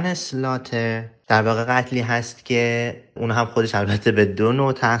 منسلاتر در واقع قتلی هست که اون هم خودش البته به 2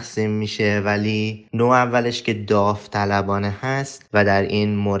 نوع تقسیم میشه، ولی نوع اولش که داوطلبانه هست و در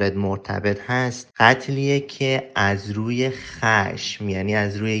این مورد مرتبط هست، قتلیه که از روی خشم، یعنی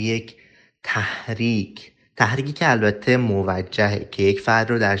از روی یک تحریک تحریکی که البته موجهه که یک فرد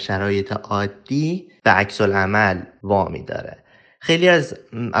رو در شرایط عادی به عکس العمل وامی داره. خیلی از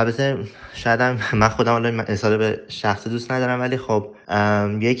البته شاید من خودم الان مثال به شخص دوست ندارم، ولی خب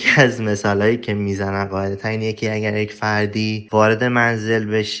یکی از مثالایی که میزنن قاعدتا اینه که اگر یک فردی وارد منزل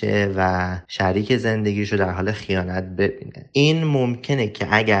بشه و شریک زندگیشو در حال خیانت ببینه، این ممکنه که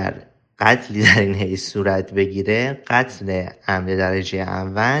اگر قتلی در این حیث صورت بگیره، قتل عمد درجه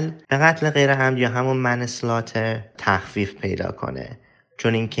اول به قتل غیر عمدی یا همون منسلاتر تخفیف پیدا کنه،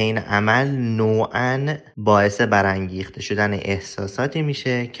 چون اینکه این عمل نوعاً باعث برانگیخته شدن احساساتی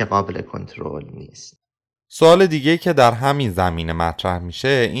میشه که قابل کنترل نیست. سوال دیگه که در همین زمینه مطرح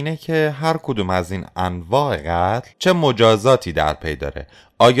میشه اینه که هر کدوم از این انواع قتل چه مجازاتی در پی داره؟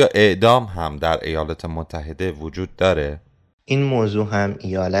 آیا اعدام هم در ایالات متحده وجود داره؟ این موضوع هم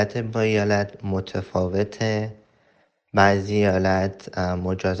ایالت با ایالت متفاوته. بعضی ایالت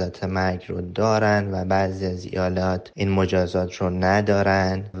مجازات مرگ رو دارن و بعضی از ایالات این مجازات رو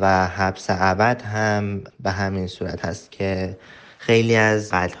ندارن و حبس ابد هم به همین صورت هست که خیلی از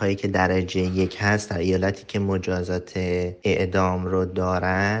قتل هایی که درجه 1 هست در ایالتی که مجازات اعدام رو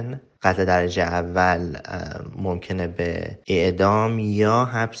دارن، قتل درجه اول ممکنه به اعدام یا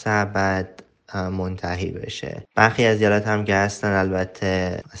حبس ابد منتهی بشه. برخی از ایالات هم که هستن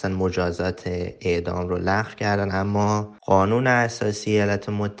البته اصلا مجازات اعدام رو لغو کردن، اما قانون اساسی ایالات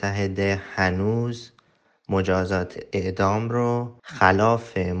متحده هنوز مجازات اعدام رو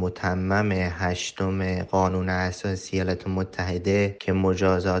خلاف متمم 8 قانون اساسی ایالات متحده که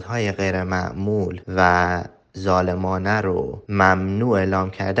مجازات های غیر معمول و ظالمانه رو ممنوع اعلام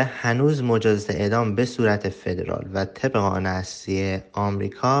کرده، هنوز مجازات اعدام به صورت فدرال و طبق قانون اساسی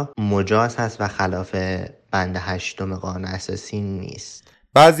آمریکا مجاز هست و خلاف بند 8 قانون اساسی نیست.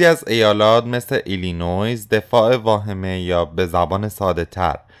 بعضی از ایالات مثل ایلینویز دفاع واهمه یا به زبان ساده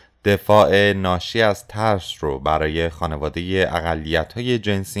تر دفاع ناشی از ترس رو برای خانواده اقلیت‌های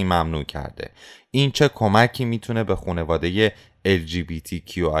جنسی ممنوع کرده. این چه کمکی میتونه به خانواده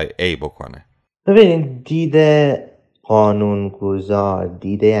LGBTQIA بکنه؟ ببینید، دید قانونگذار،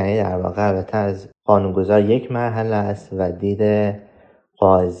 دید یعنی در واقع البته از قانونگذار یک مرحله است و دید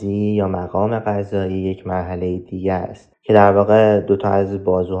قاضی یا مقام قضایی یک مرحله دیگه است که در واقع دوتا از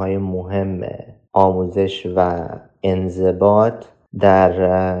بازوهای مهم آموزش و انضباط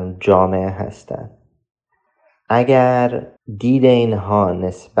در جامعه هستند. اگر دید اینها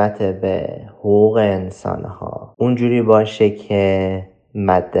نسبت به حقوق انسانها اونجوری باشه که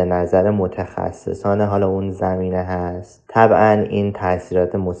مد نظر متخصصان حالا اون زمینه هست، طبعا این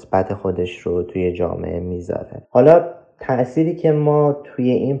تأثیرات مثبت خودش رو توی جامعه میذاره. حالا تأثیری که ما توی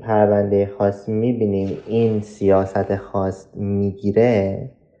این پرونده خاص میبینیم این سیاست خاص میگیره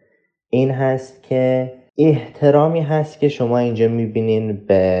این هست که احترامی هست که شما اینجا میبینین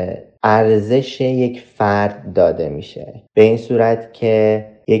به ارزش یک فرد داده میشه، به این صورت که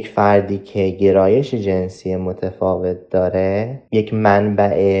یک فردی که گرایش جنسی متفاوت داره یک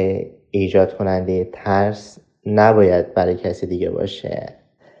منبع ایجاد کننده ترس نباید برای کسی دیگه باشه.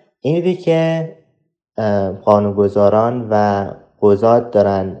 اینی که قانونگذاران و قضات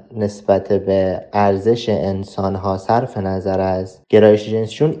دارن نسبت به ارزش انسان‌ها صرف نظر از گرایش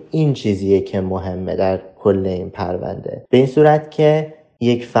جنسیشون، این چیزیه که مهمه در کل این پرونده، به این صورت که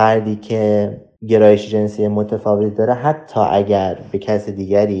یک فردی که گرایش جنسی متفاوتی داره حتی اگر به کسی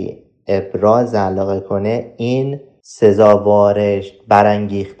دیگری ابراز علاقه کنه، این سزاوار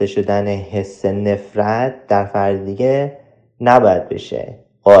برانگیخته شدن حس نفرت در فرد دیگه نباید بشه.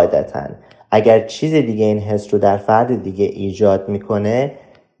 قاعدتاً اگر چیز دیگه این حس رو در فرد دیگه ایجاد میکنه،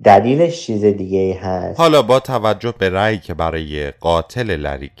 دلیلش چیز دیگه ای هست. حالا با توجه به رأیی که برای قاتل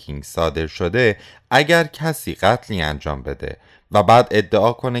لری کینگ صادر شده، اگر کسی قتلی انجام بده و بعد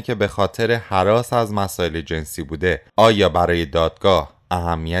ادعا کنه که به خاطر هراس از مسائل جنسی بوده، آیا برای دادگاه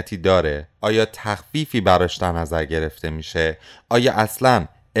اهمیتی داره؟ آیا تخفیفی براش در نظر گرفته میشه؟ آیا اصلاً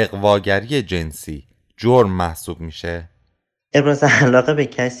اغواگری جنسی جرم محسوب میشه؟ ابراز علاقه به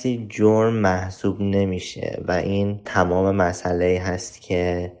کسی جرم محسوب نمیشه و این تمام مسئله هست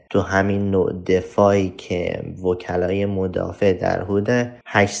که تو همین نوع دفاعی که وکلای مدافع در حدود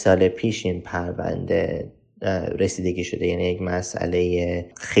 8 سال پیش این پرونده رسیدگی شده، یعنی یک مسئله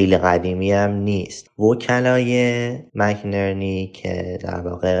خیلی قدیمی هم نیست. وکلای مکنرنی که در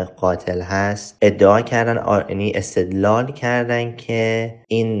واقع قاتل هست ادعا کردن، یعنی استدلال کردن که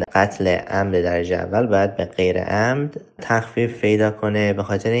این قتل عمد درجه اول باید به غیر عمد تخفیف پیدا کنه، به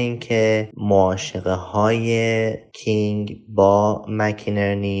خاطر اینکه معاشقه های کینگ با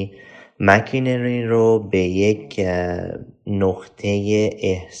مکنرنی رو به یک نقطه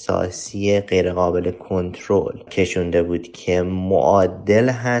احساسی غیرقابل کنترل کشونده بود که معادل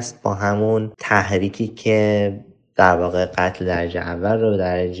هست با همون تحریکی که در واقع قتل درجه اول رو به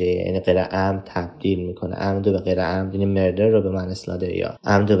درجه یعنی غیر عمد تبدیل میکنه، عمد رو به غیر عمد یعنی مردر رو به منسلاده یا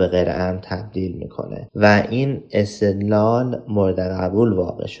عمد رو به غیر عمد تبدیل میکنه و این استدلال مورد قبول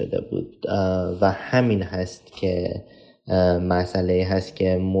واقع شده بود و همین هست که مسئله هست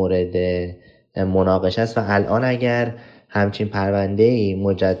که مورد مناقشه است و الان اگر همچین پرونده‌ای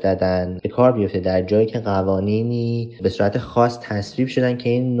مجدداً به کار بیفته در جایی که قوانینی به صورت خاص تصویب شدن که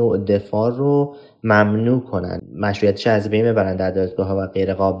این نوع دفاع رو ممنوع کنن، مشروعیتش از بین ببرن در دادگاه‌ها و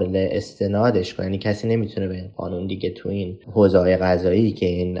غیر قابل استنادش کنن، یعنی کسی نمیتونه به این قانون دیگه تو این حوزه‌های قضایی که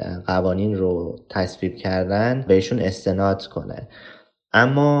این قوانین رو تصویب کردن بهشون استناد کنه.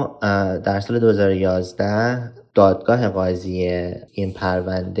 اما در سال 2011 دادگاه قاضی این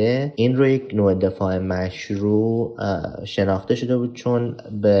پرونده این رو یک نوع دفاع مشروع شناخته شده بود، چون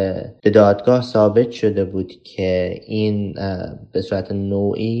به دادگاه ثابت شده بود که این به صورت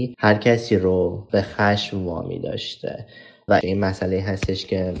نوعی هر کسی رو به خشم وامی داشته و این مسئله هستش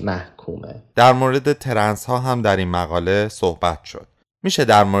که محکومه. در مورد ترنس ها هم در این مقاله صحبت شد. میشه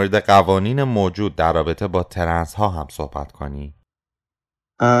در مورد قوانین موجود در رابطه با ترنس ها هم صحبت کنی؟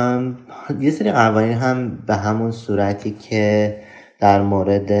 یه سری قوانین هم به همون صورتی که در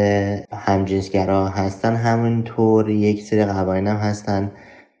مورد همجنسگرا هستن همونطور یک سری قوانین هم هستن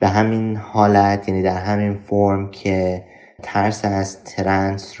به همین حالت، یعنی در همین فرم که ترس از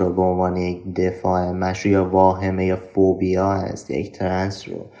ترنس رو به عنوان یک دفاع مشروع یا واهمه یا فوبیا هست یک ترنس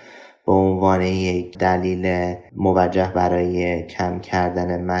رو به عنوان یک دلیل موجه برای کم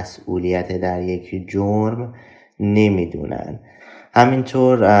کردن مسئولیت در یک جرم نمیدونن.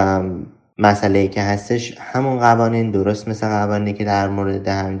 همینطور مسئله‌ای که هستش همون قوانین درست مثل قوانینی که در مورد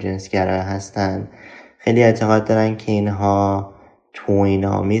همجنسگرا هستن خیلی اعتقاد دارن که اینها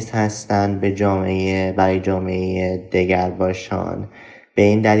توهین‌آمیز هستن به جامعه، برای جامعه دگرباشان، به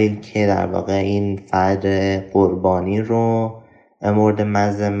این دلیل که در واقع این فرد قربانی رو مورد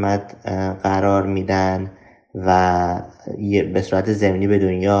مذمت قرار میدن و به صورت ضمنی به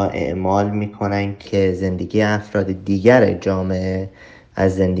دنیا اعمال میکنن که زندگی افراد دیگر جامعه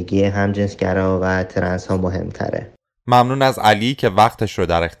از زندگی همجنسگرا و ترنس ها مهمتره. ممنون از علی که وقتش رو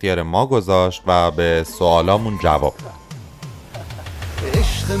در اختیار ما گذاشت و به سوالامون جواب داد.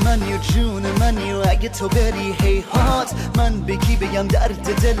 عشق منی و جون منی و اگه تو بری هیهات من بگی بگم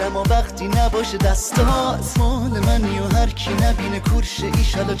درد دلم و وقتی نباشه دستات مال منی و هر کی نبینه کورش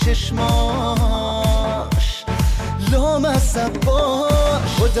ایشالا چشماش لامصب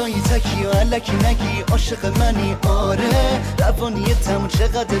باش خدایی تکی و علکی نگی عاشق منی آره روانیتم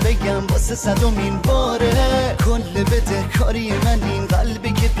چقدر بگم واسه صدومین باره کل بده کاری من این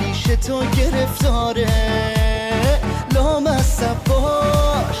قلبی که پیش تو گرفتاره لامصب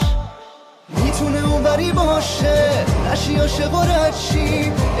باش میتونه اون بری باشه نشی عاشق و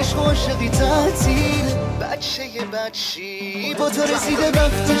ردشی عشق و عاشقی تعطیل بچه بچی با تو رسیده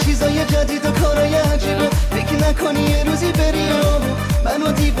وقت چیزای جدید و کارای عجیب فکر نکنی یه روزی بری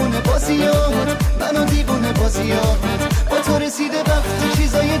منو دیوونه بازیات منو دیوونه بازیات با تو رسیده وقت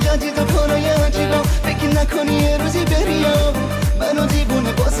چیزای جدید و کارای عجیب فکر نکنی یه روزی بری منو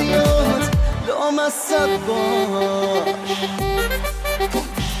دیوونه بازیات لامصب باش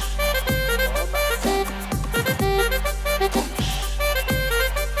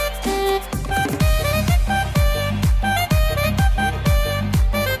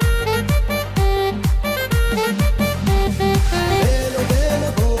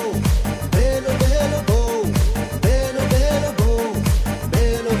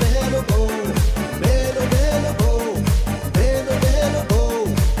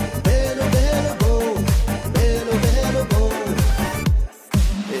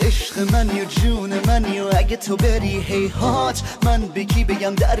منی و جون منی و اگه تو بری هیهات من بگی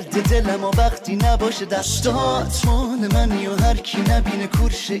بگم درد دلم و وقتی نباشه دستات مال منی و هر کی نبینه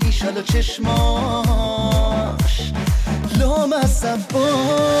کورش ایشالا چشماش لامصب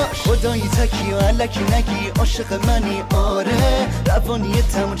باش خدایی تکی و علکی نگی عاشق منی آره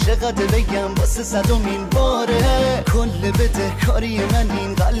روانیتم چقدر بگم واسه صدومین باره کل بده کاری من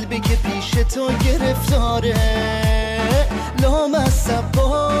این قلبی که پیش تو گرفتاره لامصب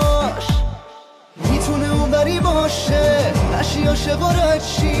باش میتونه اون بری باشه نشی عاشق و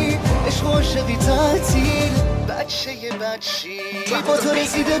ردشی عشق و عاشقی تعطیل بچه بچی با تو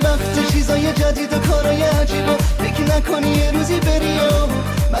رسیده وقت چیزای جدید و کارای عجیب فکر نکنی یه روزی بری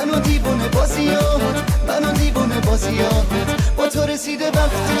منو دیوونه بازیات منو دیوونه بازیات با تو رسیده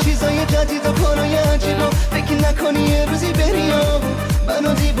وقت چیزای جدید و کارای عجیب فکر نکنی یه روزی بری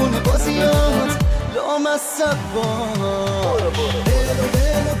منو دیوونه بازیات لامصبا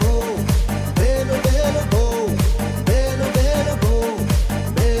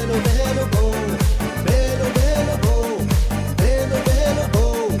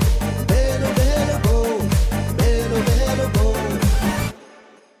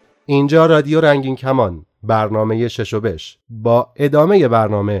اینجا رادیو رنگین کمان، برنامه ششوبش. با ادامه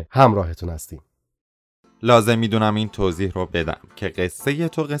برنامه همراهتون هستیم. لازم میدونم این توضیح رو بدم که قصه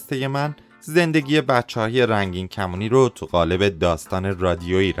تو قصه من زندگی بچه‌های رنگین کمونی رو تو قالب داستان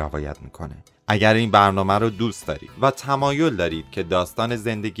رادیویی روایت میکنه. اگر این برنامه رو دوست دارید و تمایل دارید که داستان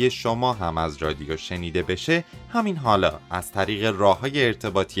زندگی شما هم از رادیو شنیده بشه، همین حالا از طریق راه‌های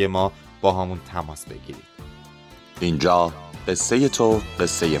ارتباطی ما با همون تماس بگیرید. اینجا قصه تو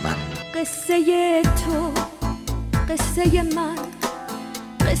قصه من، قصه تو قصه من،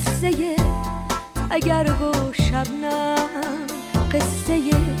 قصه اگر و شبنم، قصه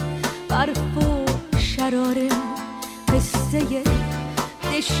برف و شراره، قصه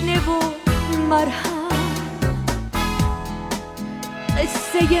دشنه و مرهم،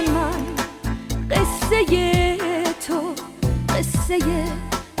 قصه من، قصه تو، قصه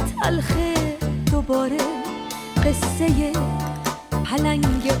تلخ دوباره، قصه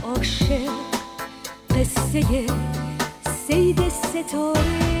پلنگ عاشق، قصه صید ستاره.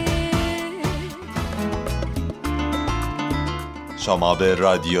 شما به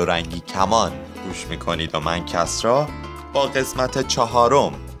رادیو رنگین کمان گوش میکنید و من کسری با قسمت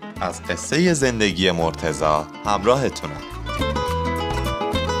 4 از قصه زندگی مرتضی همراهتونم.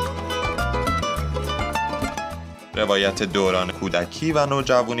 روایت دوران کودکی و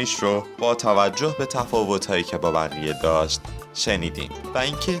نوجوانیش رو با توجه به تفاوت‌هایی که با بقیه داشت شنیدیم و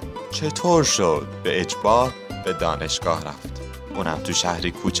اینکه چطور شد به اجبار به دانشگاه رفت، اونم تو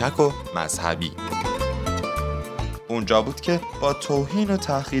شهری کوچک و مذهبی. اونجا بود که با توهین و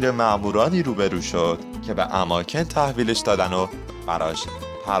تحقیر مأمورانی روبرو شد که به اماکن تحویلش دادن و براش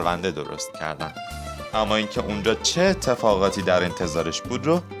پرونده درست کردن. اما اینکه اونجا چه اتفاقاتی در انتظارش بود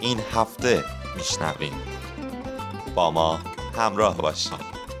رو این هفته میشنویم. با ما همراه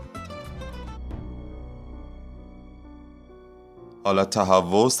باشید. حالا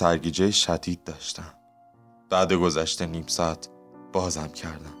تهوع و سرگیجه شدید داشتم. بعد گذشته نیم ساعت بازم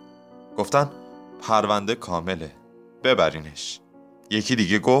کردم. گفتن پرونده کامله، ببرینش. یکی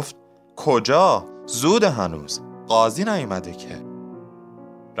دیگه گفت کجا؟ زود، هنوز قاضی نیومده که.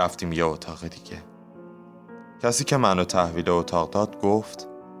 رفتیم یه اتاق دیگه. کسی که منو تحویل اتاق داد گفت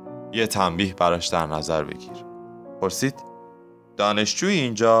یه تنبیه براش در نظر بگیر. پرسید دانشجویی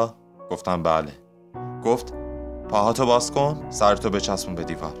اینجا؟ گفتم بله. گفت پاهاتو باز کن، سرتو بچسبون به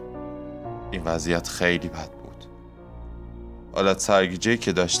دیوار. این وضعیت خیلی بد بود. حالت سرگیجه‌ای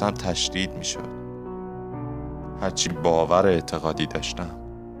که داشتم تشدید میشد. هرچی باور اعتقادی داشتم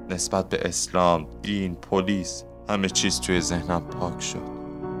نسبت به اسلام، دین، پلیس، همه چیز توی ذهنم پاک شد.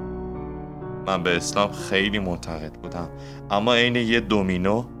 من به اسلام خیلی معتقد بودم، اما عین یه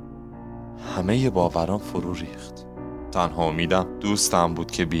دومینو همه باورام فرو ریخت. تنها امیدم دوستم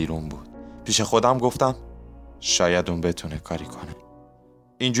بود که بیرون بود. پیش خودم گفتم شاید اون بتونه کاری کنه.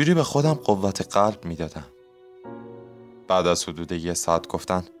 اینجوری به خودم قوت قلب میدادم. بعد از حدود 1 ساعت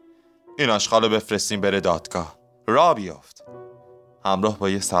گفتن این آشغالو بفرستیم بره دادگاه، راه بیافت. همراه با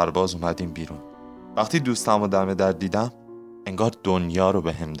یه سرباز اومدیم بیرون. وقتی دوستم رو دم در دیدم انگار دنیا رو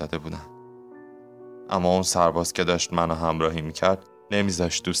به هم داده بودن. اما اون سرباز که داشت منو همراهی میکرد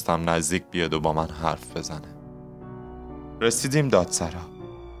نمیذاشت دوستم نزدیک بیاد و با من حرف بزنه. رسیدیم دادسرا.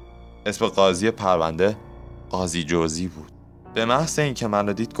 اسم قاضی پرونده قاضی جوزی بود. به محض اینکه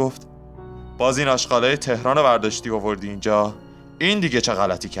منو دید گفت باز این آشغالای تهران رو برداشتی آوردی اینجا؟ این دیگه چه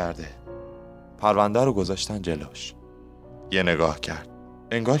غلطی کرده؟ پرونده رو گذاشتن جلوش. یه نگاه کرد،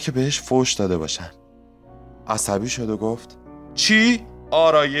 انگار که بهش فوش داده باشن. عصبی شد و گفت چی؟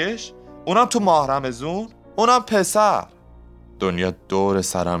 آرایش؟ اونم تو ماه رمضون؟ اونم پسر؟ دنیا دور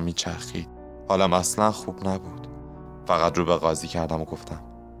سرم میچرخید. حالم اصلا خوب نبود. فقط رو به قاضی کردم و گفتم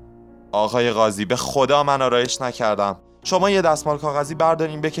آقای قاضی به خدا من آرایش نکردم. شما یه دستمال کاغذی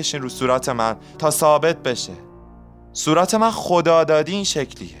بردارین بکشین رو صورت من تا ثابت بشه. صورت من خدادادی این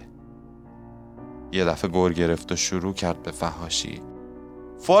شکلیه. یه دفعه گر گرفت و شروع کرد به فحاشی.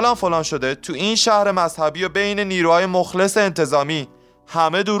 فلان شده تو این شهر مذهبی و بین نیروهای مخلص انتظامی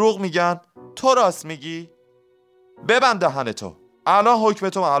همه دروغ میگن، تو راست میگی؟ ببند دهن تو، الان حکم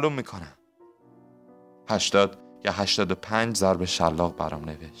تو معلوم میکنم. 80 یا 85 ضرب شلاق برام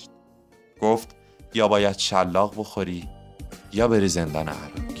نوشت. گفت یا باید شلاق بخوری یا بری زندان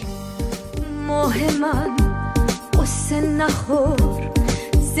عراق. ماه من قصه نخور،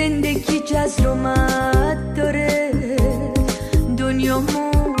 زندگی جزر و مد داره،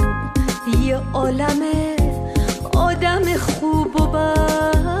 دنیامون یه عالم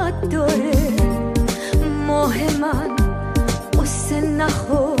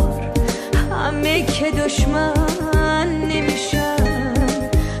همه که دشمن نمیشن،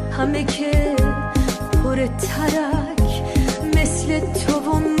 همه که پر ترک مثل تو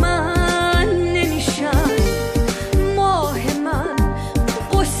و من نمیشن. ماه من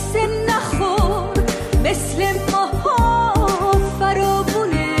قصه نخور مثل ماها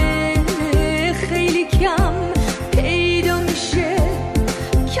فراوونه، خیلی کم پیدا میشه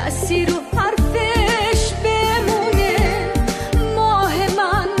کسی رو حرفش بمونه. ماه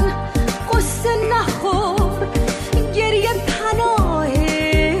من قصه نخور، گریه پناه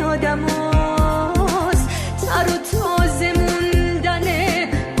آدم هاست، تر و تازه موندن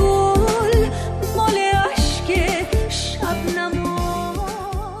گل مال عشق شبنم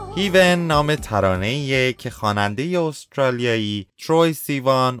هاست. هیون نام ترانه‌ایه که خواننده استرالیایی تروی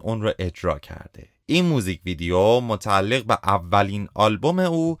سیوان اون رو اجرا کرده. این موزیک ویدیو متعلق به اولین آلبوم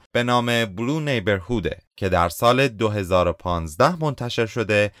او به نام بلو نیبرهوده که در سال 2015 منتشر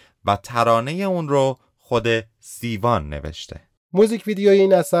شده و ترانه اون رو خود سیوان نوشته. موزیک ویدیوی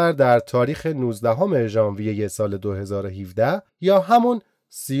این اثر در تاریخ 19 ژانویه سال 2017 یا همون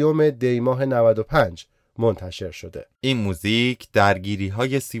 30 دی ماه 95 منتشر شده. این موزیک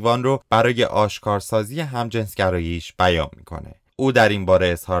درگیری‌های سیوان رو برای آشکارسازی همجنسگراییش بیان میکنه. او در این باره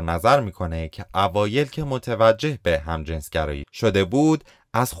اظهار نظر میکنه که اوایل که متوجه به همجنسگرایی شده بود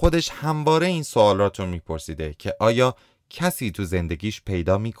از خودش همواره این سوالات رو میپرسیده که آیا کسی تو زندگیش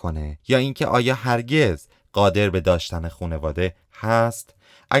پیدا میکنه یا اینکه آیا هرگز قادر به داشتن خانواده هست؟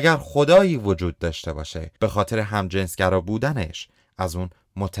 اگر خدایی وجود داشته باشه به خاطر همجنسگرا بودنش از اون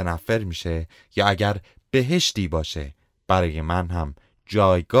متنفر میشه، یا اگر بهشتی باشه برای من هم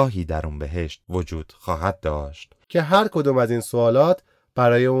جایگاهی در اون بهشت وجود خواهد داشت؟ که هر کدوم از این سوالات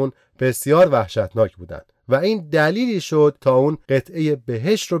برای اون بسیار وحشتناک بودن و این دلیلی شد تا اون قطعه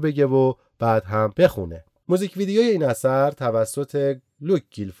بهشت رو بگه و بعد هم بخونه. موزیک ویدیوی این اثر توسط لوک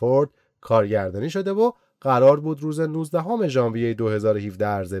گیلفورد کارگردانی شده و قرار بود روز 19 ژانویه 2017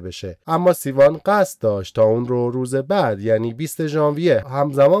 عرضه بشه، اما سیوان قصد داشت تا اون رو روز بعد یعنی 20 ژانویه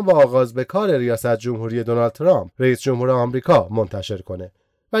همزمان با آغاز به کار ریاست جمهوری دونالد ترامپ رئیس جمهور آمریکا منتشر کنه،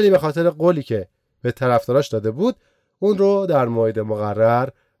 ولی به خاطر قولی که به طرفداراش داده بود اون رو در موعد مقرر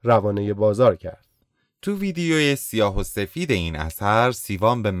روانه بازار کرد. تو ویدیوی سیاه و سفید این اثر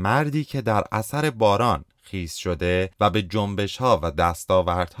سیوان به مردی که در اثر باران خیس شده و به جنبش‌ها و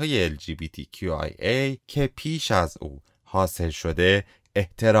دستاوردهای LGBTQIA که پیش از او حاصل شده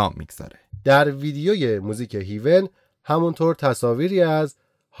احترام میگذاره. در ویدیوی موزیک هیون همونطور تصاویری از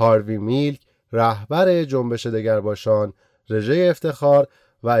هاروی میلک، رهبر جنبش دگرباشان، رژه افتخار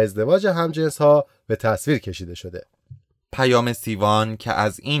و ازدواج همجنس‌ها به تصویر کشیده شده. پیام سیوان که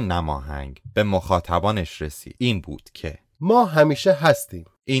از این نماهنگ به مخاطبانش رسید این بود که ما همیشه هستیم.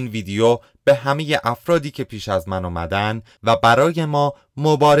 این ویدیو به همه افرادی که پیش از من اومدن و برای ما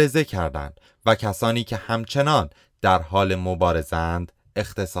مبارزه کردند و کسانی که همچنان در حال مبارزند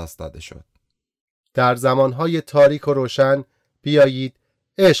اختصاص داده شد. در زمانهای تاریک و روشن بیایید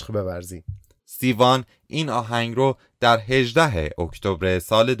عشق بورزیم. سیوان این آهنگ رو در 18 اکتبر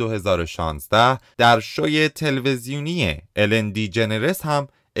سال 2016 در شوی تلویزیونی الن دیجنرس هم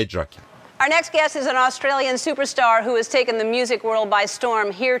اجرا کرد. Our next guest is an Australian superstar who has taken the music world by storm,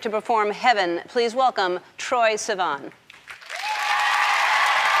 here to perform Heaven. Please welcome Troye Sivan.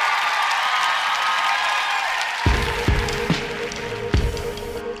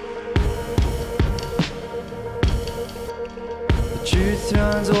 The truth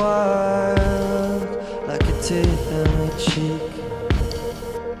runs wild like a teeth in a cheek.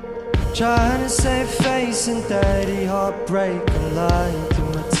 Trying to save face and dirty heartbreak and lying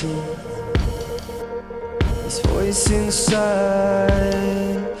through my teeth. This voice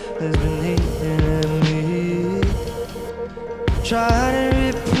inside has been eating at me, trying to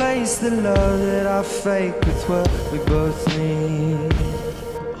replace the love that I fake with what we both need.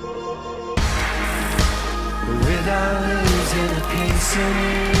 But without losing a piece of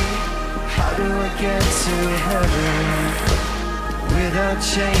me, how do I get to heaven? Without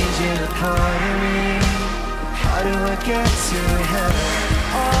changing a part of me, how do I get to heaven?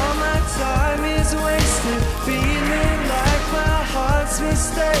 All my time is wasted, feeling like my heart's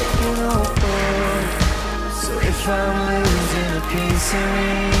mistaken. Oh boy. So if I'm losing a piece of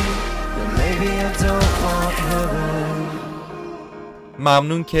me, then maybe I don't want heaven.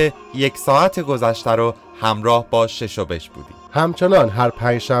 ممنون که 1 ساعت گذشته رو همراه با ششوبش بودی. همچنان هر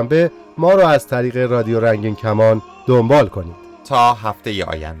 5 شنبه ما رو از طریق رادیو رنگین کمان دنبال کنید. تا هفته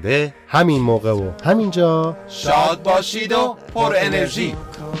آینده همین موقع و همینجا شاد باشید و پر انرژی.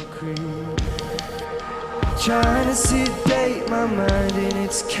 Trying to sedate my mind in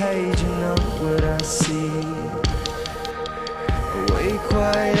its cage and not what I see. Awake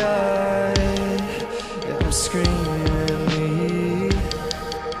wide eyed I'm screaming at me.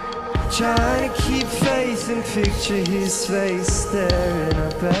 Trying to keep faith and picture his face staring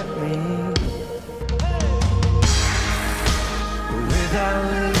up at me. Without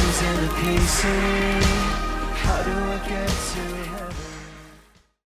losing a piece of me.